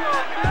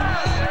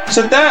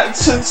 So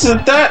that's is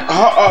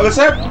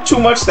that too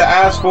much to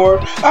ask for?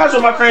 That's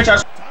what my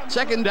franchise.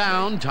 Second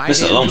down.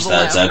 This is alone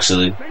stats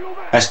actually.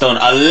 Has thrown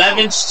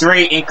 11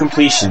 straight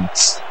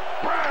incompletions.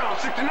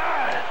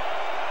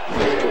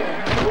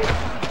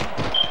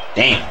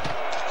 Damn.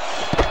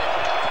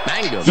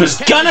 Was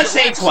gonna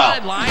say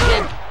 12.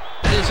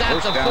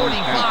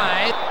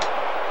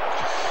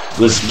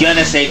 Was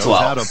gonna say 12.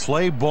 How to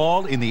play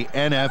ball in the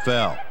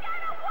NFL.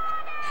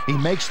 He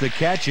makes the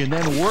catch and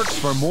then works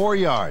for more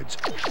yards.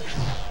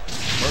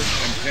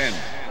 1st and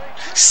 10.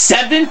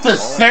 7 for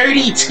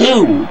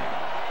 32.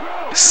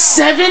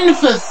 7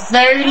 for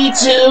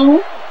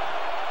 32.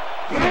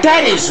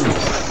 That is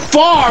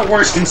far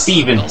worse than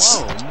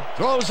Stevens.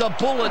 Throws a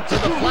bullet to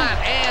the flat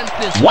and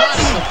this what?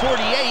 The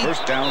 48.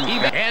 First down.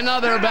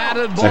 Another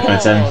batted ball.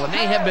 And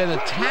they have been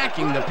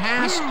attacking the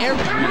pass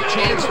every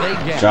chance they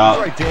get. Drop.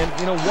 Right, Dan.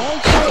 You know,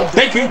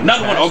 thank you.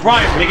 Another one.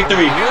 O'Brien, make it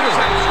 3.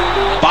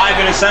 5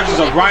 interceptions.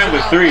 O'Brien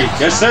with 3.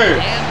 Yes, sir.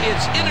 And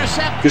it's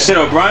intercepted. Good shit,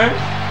 O'Brien.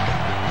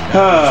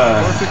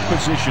 perfect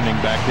positioning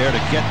back there to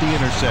get the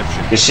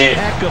interception. Good shit.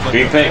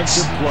 3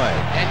 picks. Play.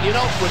 And you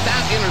know, with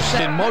that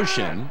interception in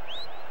motion.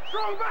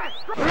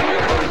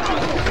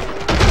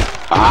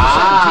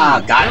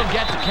 Ah, got it.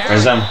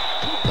 There's them.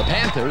 The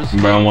Panthers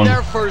Brown one.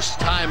 Their first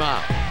time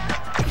out.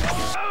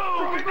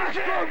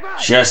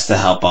 Just to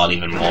help out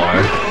even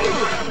more.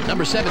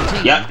 Number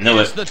 17. Yep, knew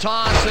it. The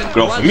toss and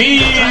go for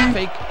me.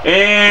 And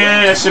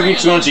that should be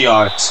 200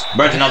 yards.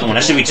 Bird another one.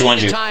 That should be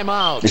 200.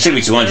 It should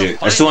be 200.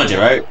 That's 200,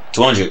 right?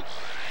 200.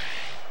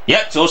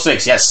 Yep,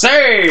 206. Yes,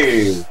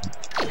 sir.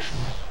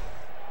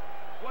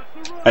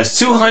 That's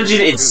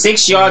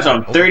 206 yards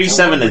on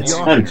 37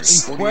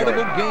 attempts.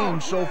 Incredible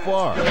game so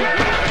far.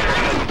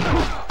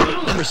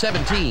 Number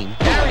 17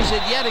 carries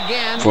it yet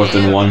again. 4th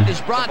and 1. Is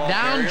brought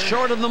down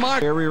short of the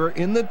mark. Area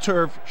in the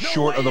turf,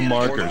 short of the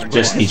markers.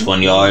 Just needs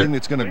 1 yard. The thing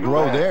that's going to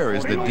grow there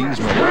is the D's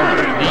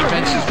morale.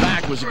 Defense's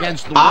back was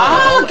against the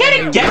wall.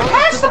 Get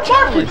past the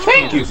blocker.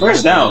 Thank you.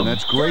 First down.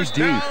 That's Gray's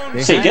D.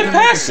 They say get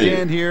past it.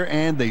 Stand here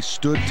and they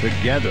stood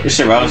together. Good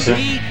shit, Robinson.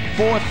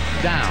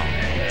 4th down.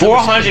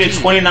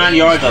 429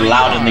 yards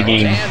allowed in the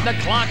game. And the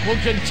clock will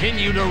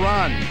continue to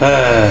run.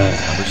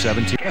 Number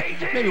 17.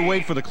 Maybe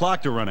wait for the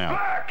clock to run out.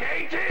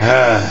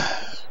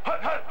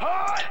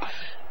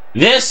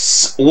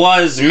 This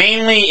was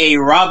mainly a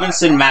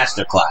Robinson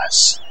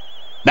masterclass.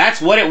 That's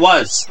what it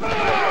was.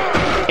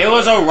 It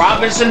was a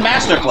Robinson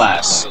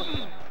masterclass.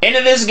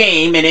 Into this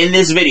game and in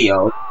this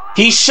video,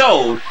 he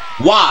showed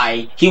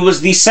why he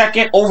was the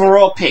 2nd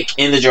overall pick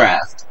in the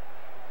draft.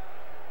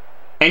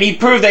 And he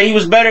proved that he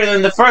was better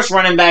than the first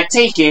running back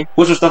taken,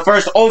 which was the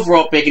 1st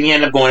overall pick, and he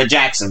ended up going to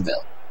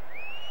Jacksonville.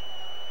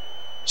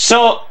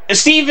 So,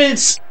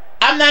 Stevens,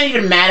 I'm not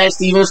even mad at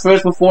Stevens'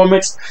 first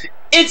performance.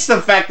 It's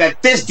the fact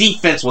that this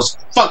defense was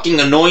fucking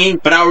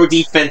annoying, but our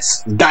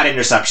defense got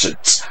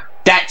interceptions.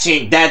 That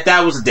changed.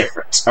 That was the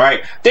difference,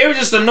 alright? They were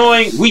just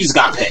annoying, we just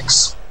got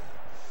picks.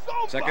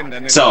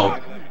 So,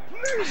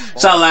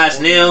 it's our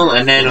last nil,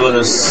 and then we'll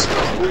just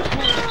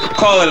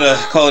call it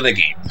a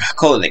game.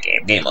 Call it a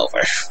game. Game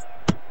over.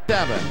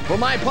 For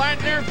my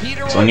partner,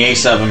 Peter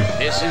 28-7.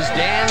 This is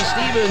Dan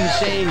Stevens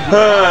saying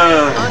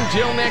goodbye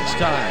until next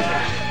time.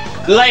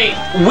 Like,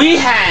 we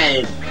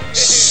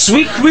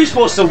were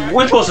supposed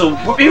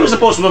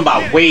to win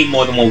by way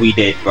more than what we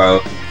did,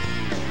 bro.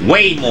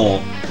 Way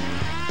more.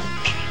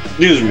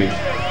 Excuse me.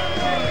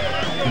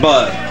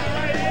 But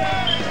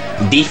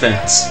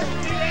defense.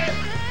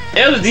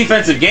 It was a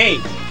defensive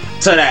game.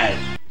 So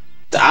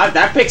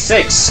that pick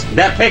six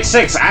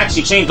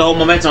actually changed the whole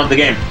momentum of the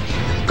game.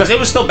 Because it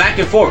was still back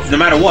and forth, no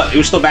matter what. It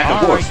was still back and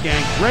forth. All right,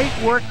 gang. Great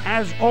work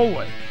as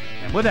always.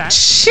 And with that,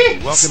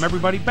 welcome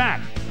everybody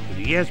back to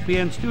the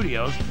ESPN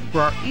studios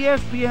for our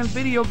ESPN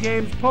Video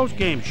Games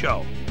post-game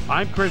show.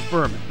 I'm Chris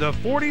Berman. The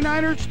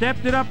 49ers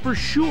stepped it up for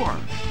sure,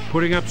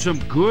 putting up some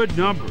good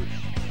numbers.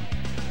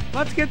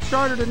 Let's get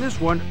started in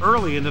this one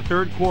early in the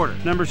 3rd quarter.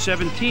 Number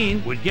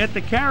 17 would get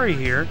the carry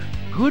here.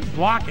 Good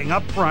blocking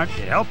up front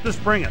to help the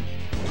Spring'em.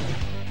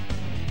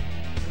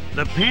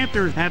 The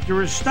Panthers,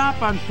 after a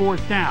stop on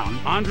 4th down,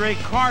 Andre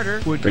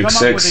Carter would come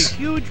up with a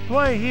huge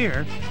play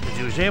here as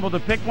he was able to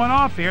pick one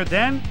off here,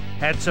 then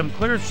had some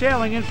clear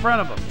sailing in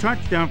front of him.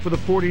 Touchdown for the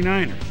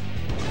 49ers.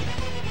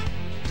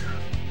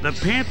 The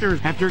Panthers,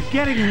 after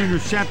getting an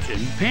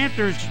interception,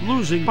 Panthers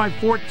losing by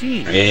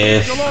 14.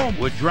 Delhomme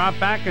would drop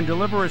back and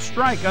deliver a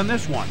strike on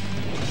this one.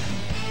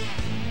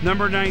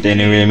 Number 19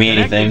 didn't really mean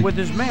anything with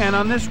his man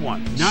on this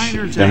one.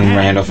 Niners then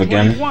ran off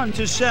again.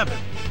 21-7.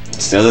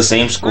 Still the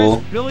same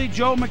school. Billy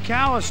Joe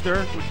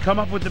McAllister would come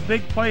up with the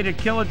big play to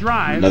kill a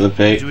drive. Another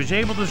pick. He was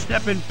able to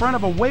step in front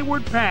of a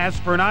wayward pass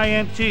for an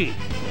INT.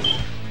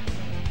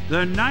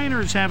 The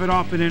Niners have it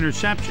off an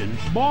interception.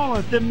 Ball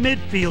at the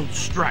midfield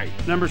stripe.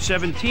 Number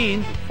 17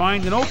 would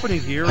find an opening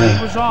here and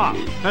he was off.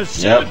 A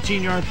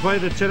 17-yard play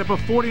that set up a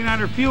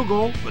 49er field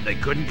goal, but they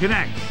couldn't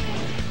connect.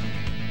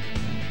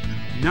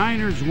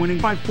 Niners winning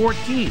by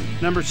 14.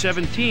 Number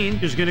 17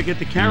 is going to get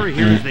the carry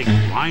here as they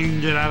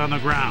grind it out on the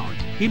ground.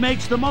 He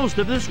makes the most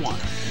of this one.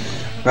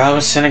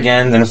 Robinson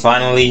again, then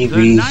finally he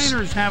threw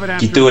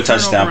a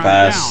touchdown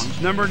pass.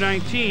 Downs. Number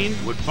 19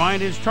 would find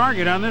his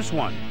target on this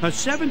one. A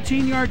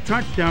 17-yard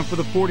touchdown for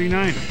the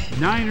 49ers.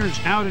 Niners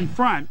out in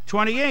front,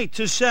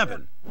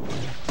 28-7.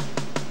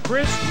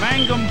 Chris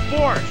Mangum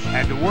Force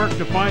had to work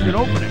to find an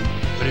opening,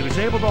 but he was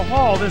able to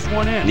haul this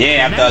one in.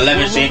 Yeah, after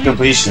 11 straight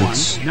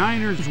completions.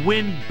 Niners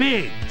win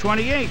big,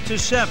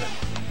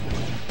 28-7.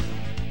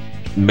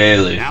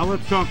 Barely. Now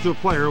let's talk to a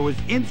player who was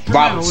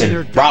instrumental in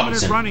their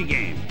dominant running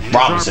game. And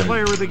our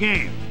player of the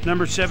game.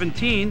 Number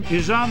 17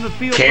 is on the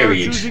field.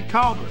 Carried.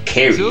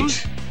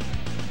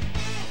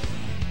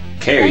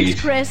 carries.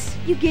 Thanks, Chris.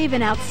 You gave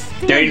an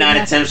outstanding 39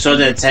 attempts,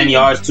 210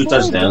 yards, 2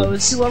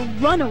 touchdowns. To a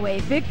runaway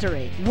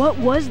victory. What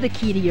was the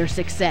key to your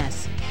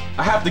success?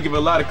 I have to give a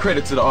lot of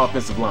credit to the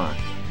offensive line.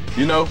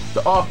 You know,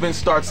 the offense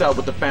starts out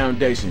with the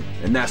foundation,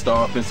 and that's the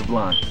offensive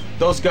line.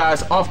 Those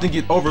guys often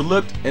get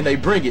overlooked, and they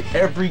bring it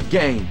every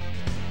game.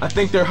 I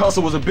think their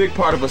hustle was a big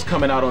part of us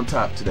coming out on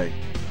top today.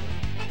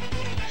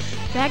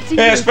 Back to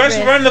you, especially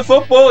Chris. running the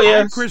football, yeah.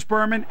 I'm Chris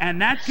Berman,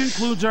 and that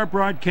concludes our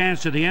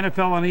broadcast of the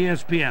NFL on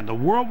ESPN, the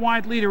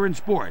worldwide leader in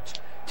sports.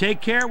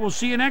 Take care. We'll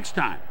see you next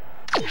time.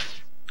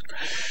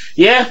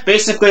 Yeah,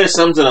 basically it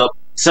sums it up.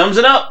 Sums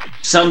it up.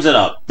 Sums it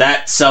up.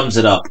 That sums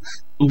it up.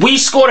 We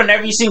scored in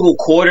every single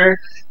quarter,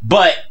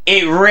 but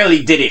it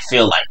really didn't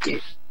feel like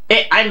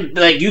it. I'm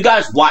like, you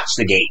guys watched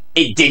the game.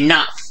 It did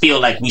not feel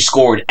like we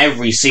scored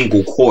every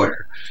single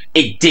quarter.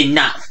 It did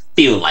not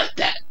feel like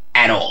that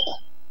at all.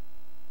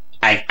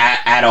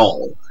 At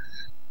all.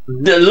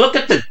 Look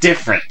at the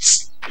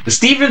difference. The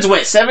Stevens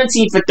went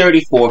 17 for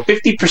 34,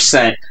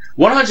 50%,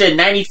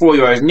 194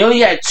 yards, nearly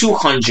had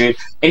 200,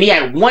 and he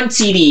had 1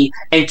 TD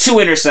and 2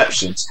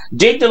 interceptions.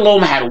 Jake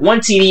Delhomme had 1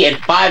 TD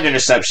and 5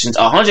 interceptions,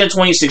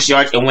 126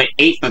 yards, and went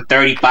 8 for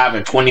 35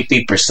 and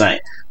 23%.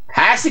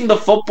 Passing the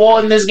football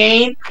in this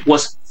game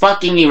was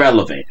fucking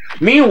irrelevant.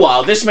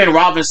 Meanwhile, this man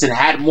Robinson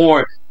had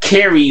more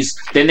carries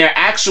than their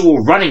actual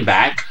running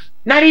back.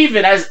 Not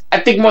even, as I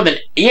think more than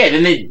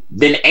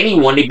than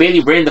anyone. They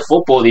barely ran the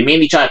football. They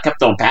mainly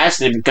kept on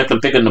passing and kept on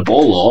picking the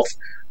ball off.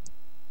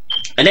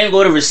 And then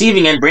go to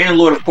receiving end. Brandon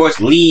Lord, of course,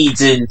 leads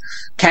in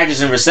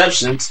catches and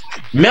receptions.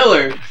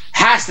 Miller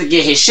has to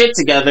get his shit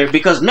together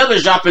because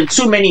Miller's dropping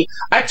too many.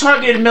 I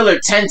targeted Miller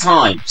 10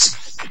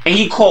 times, and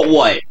he caught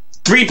what?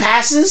 3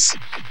 passes?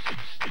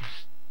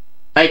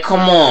 Like,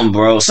 come on,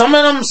 bro. Some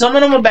of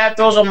them are bad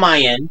throws on my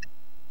end.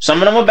 Some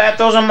of them were bad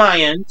throws on my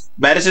end.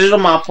 Bad decisions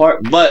on my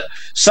part. But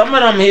some of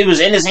them, it was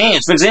in his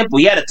hands. For example,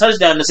 he had a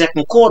touchdown in the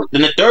second quarter.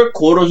 In the third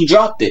quarter, he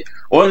dropped it.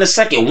 Or in the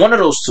second, one of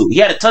those two. He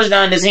had a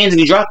touchdown in his hands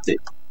and he dropped it.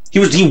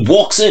 He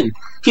walks in.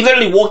 He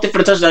literally walked in for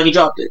the touchdown and he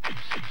dropped it.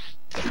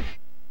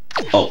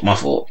 Oh, my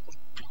fault.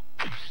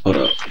 Hold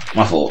up.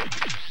 My fault.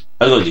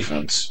 Let's go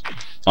defense.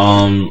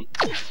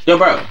 Yo,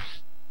 bro.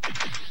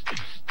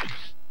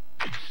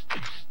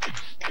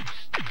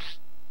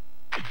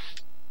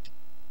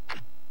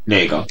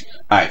 There you go.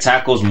 Alright,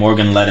 tackles.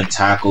 Morgan led in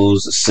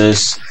tackles,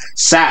 assists.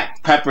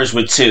 Sack, Peppers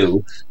with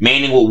 2.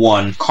 Manning with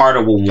 1.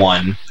 Carter with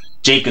 1.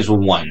 Jacobs with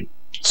 1.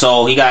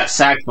 So he got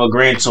sacked for a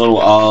grand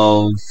total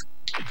of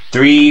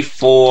 3,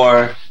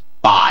 4,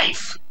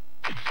 5.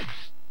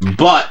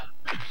 But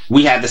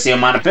we had the same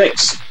amount of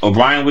picks.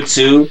 O'Brien with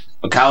 2.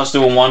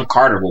 McAllister with 1.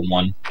 Carter with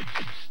 1.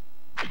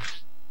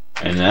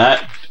 And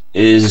that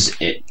is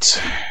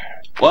it.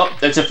 Well,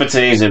 that's it for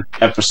today's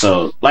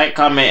episode. Like,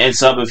 comment, and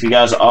sub if you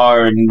guys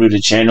are new to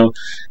the channel.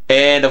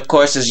 And, of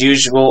course, as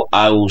usual,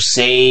 I will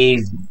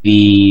save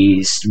the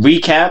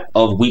recap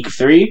of Week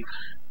 3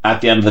 at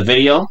the end of the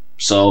video.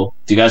 So,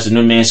 if you guys are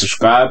new, man,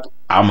 subscribe.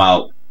 I'm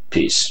out.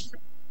 Peace.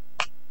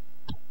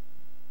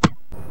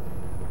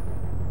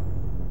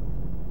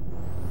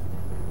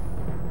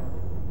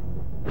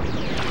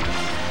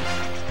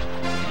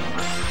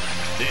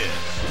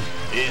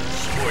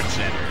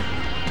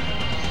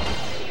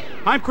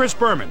 I'm Chris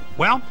Berman.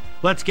 Well,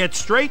 let's get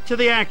straight to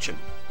the action.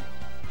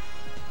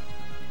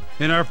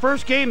 In our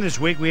first game this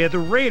week, we had the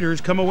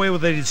Raiders come away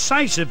with a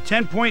decisive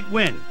 10-point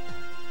win.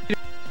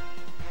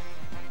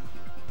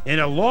 In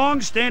a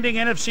long-standing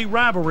NFC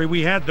rivalry,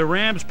 we had the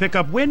Rams pick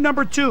up win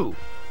number 2.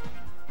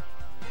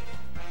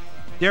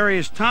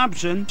 Darius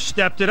Thompson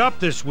stepped it up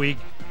this week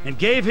and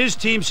gave his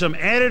team some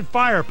added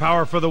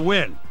firepower for the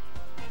win.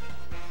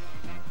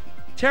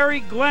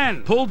 Terry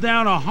Glenn pulled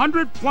down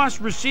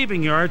 100-plus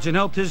receiving yards and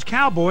helped his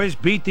Cowboys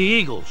beat the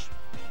Eagles.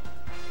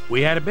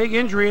 We had a big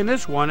injury in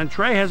this one, and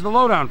Trey has the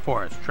lowdown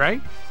for us. Trey?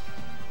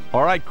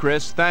 All right,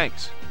 Chris,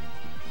 thanks.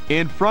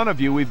 In front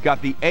of you, we've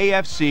got the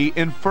AFC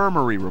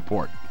Infirmary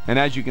Report. And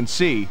as you can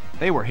see,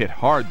 they were hit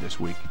hard this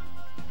week.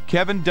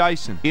 Kevin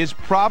Dyson is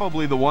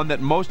probably the one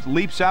that most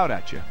leaps out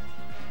at you.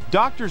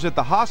 Doctors at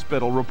the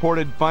hospital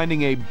reported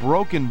finding a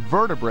broken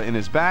vertebra in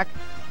his back,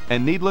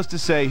 and needless to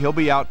say, he'll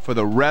be out for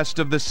the rest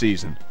of the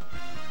season.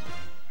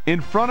 In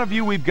front of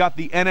you, we've got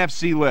the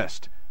NFC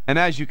list. And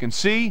as you can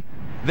see,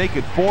 they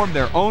could form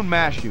their own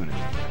MASH unit.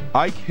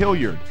 Ike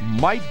Hilliard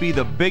might be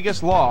the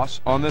biggest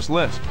loss on this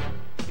list.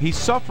 He's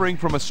suffering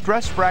from a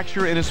stress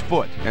fracture in his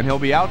foot, and he'll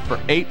be out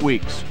for 8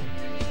 weeks.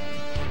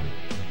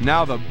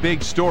 Now the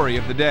big story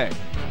of the day.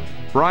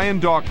 Brian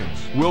Dawkins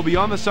will be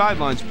on the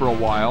sidelines for a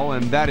while,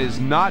 and that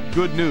is not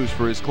good news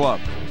for his club.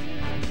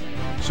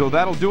 So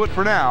that'll do it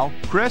for now.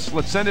 Chris,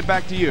 let's send it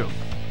back to you.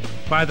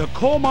 By the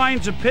coal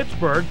mines of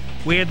Pittsburgh,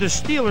 we had the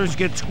Steelers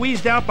get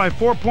squeezed out by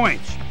 4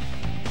 points.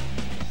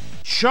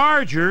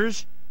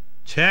 Chargers,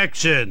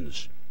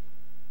 Texans.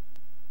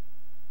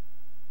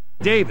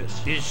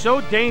 Davis is so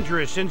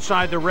dangerous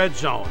inside the red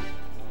zone.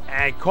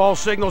 And call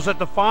signals at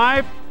the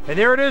 5, and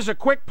there it is, a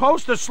quick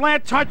post, a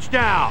slant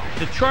touchdown.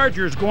 The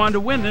Chargers go on to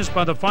win this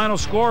by the final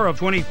score of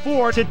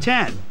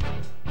 24-10.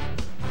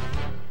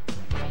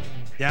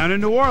 Down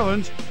in New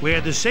Orleans, we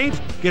had the Saints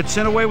get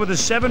sent away with a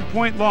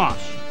 7-point loss.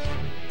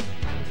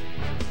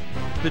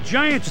 The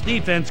Giants'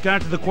 defense got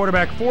to the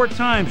quarterback 4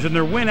 times in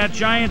their win at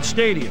Giants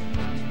Stadium.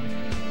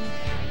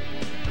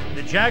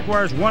 The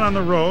Jaguars won on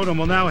the road and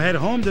will now head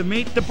home to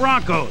meet the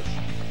Broncos.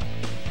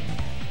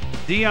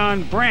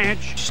 Deion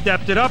Branch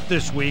stepped it up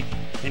this week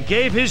and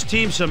gave his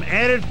team some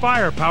added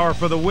firepower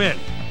for the win.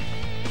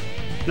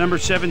 Number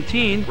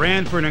 17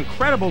 ran for an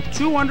incredible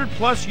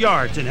 200-plus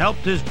yards and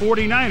helped his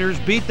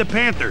 49ers beat the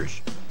Panthers.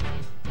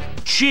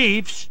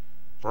 Chiefs,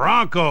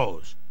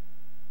 Broncos.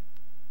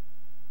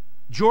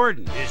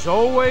 Jordan is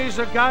always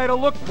a guy to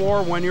look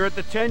for when you're at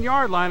the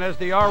 10-yard line, as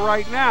they are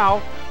right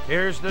now.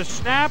 Here's the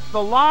snap,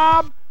 the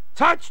lob,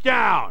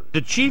 touchdown!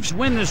 The Chiefs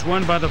win this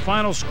one by the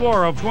final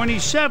score of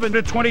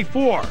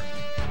 27-24.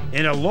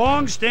 In a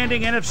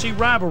long-standing NFC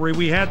rivalry,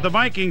 we had the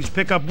Vikings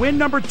pick up win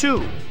number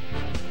 2.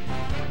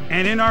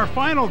 And in our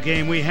final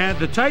game, we had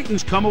the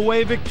Titans come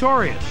away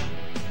victorious.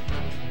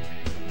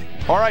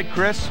 All right,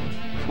 Chris,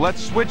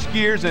 let's switch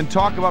gears and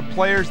talk about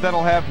players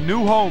that'll have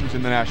new homes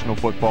in the National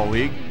Football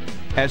League,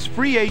 as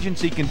free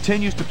agency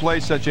continues to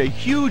play such a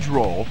huge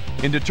role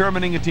in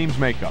determining a team's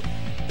makeup.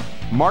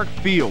 Mark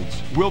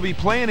Fields will be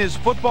playing his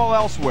football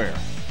elsewhere,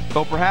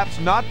 though perhaps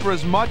not for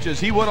as much as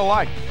he would have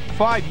liked.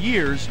 5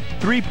 years,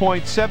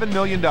 $3.7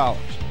 million.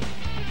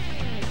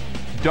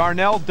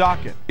 Darnell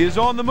Dockett is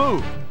on the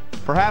move.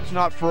 Perhaps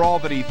not for all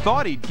that he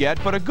thought he'd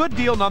get, but a good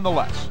deal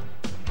nonetheless.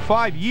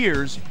 5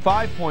 years,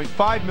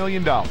 $5.5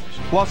 million,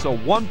 plus a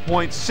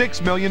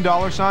 $1.6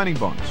 million signing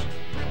bonus.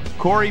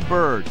 Corey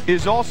Bird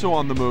is also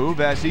on the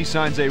move as he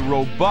signs a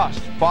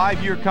robust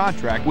 5-year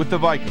contract with the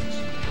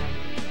Vikings.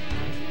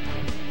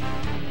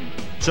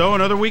 So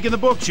another week in the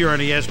books here on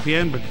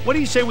ESPN, but what do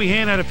you say we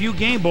hand out a few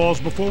game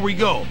balls before we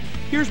go?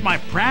 Here's my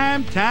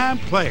prime-time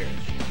players.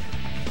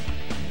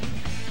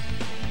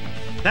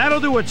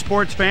 That'll do it,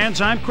 sports fans.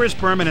 I'm Chris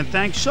Berman, and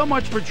thanks so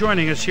much for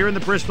joining us here in the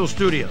Bristol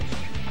studios.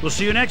 We'll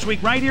see you next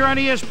week right here on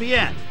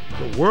ESPN,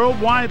 the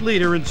worldwide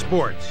leader in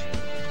sports.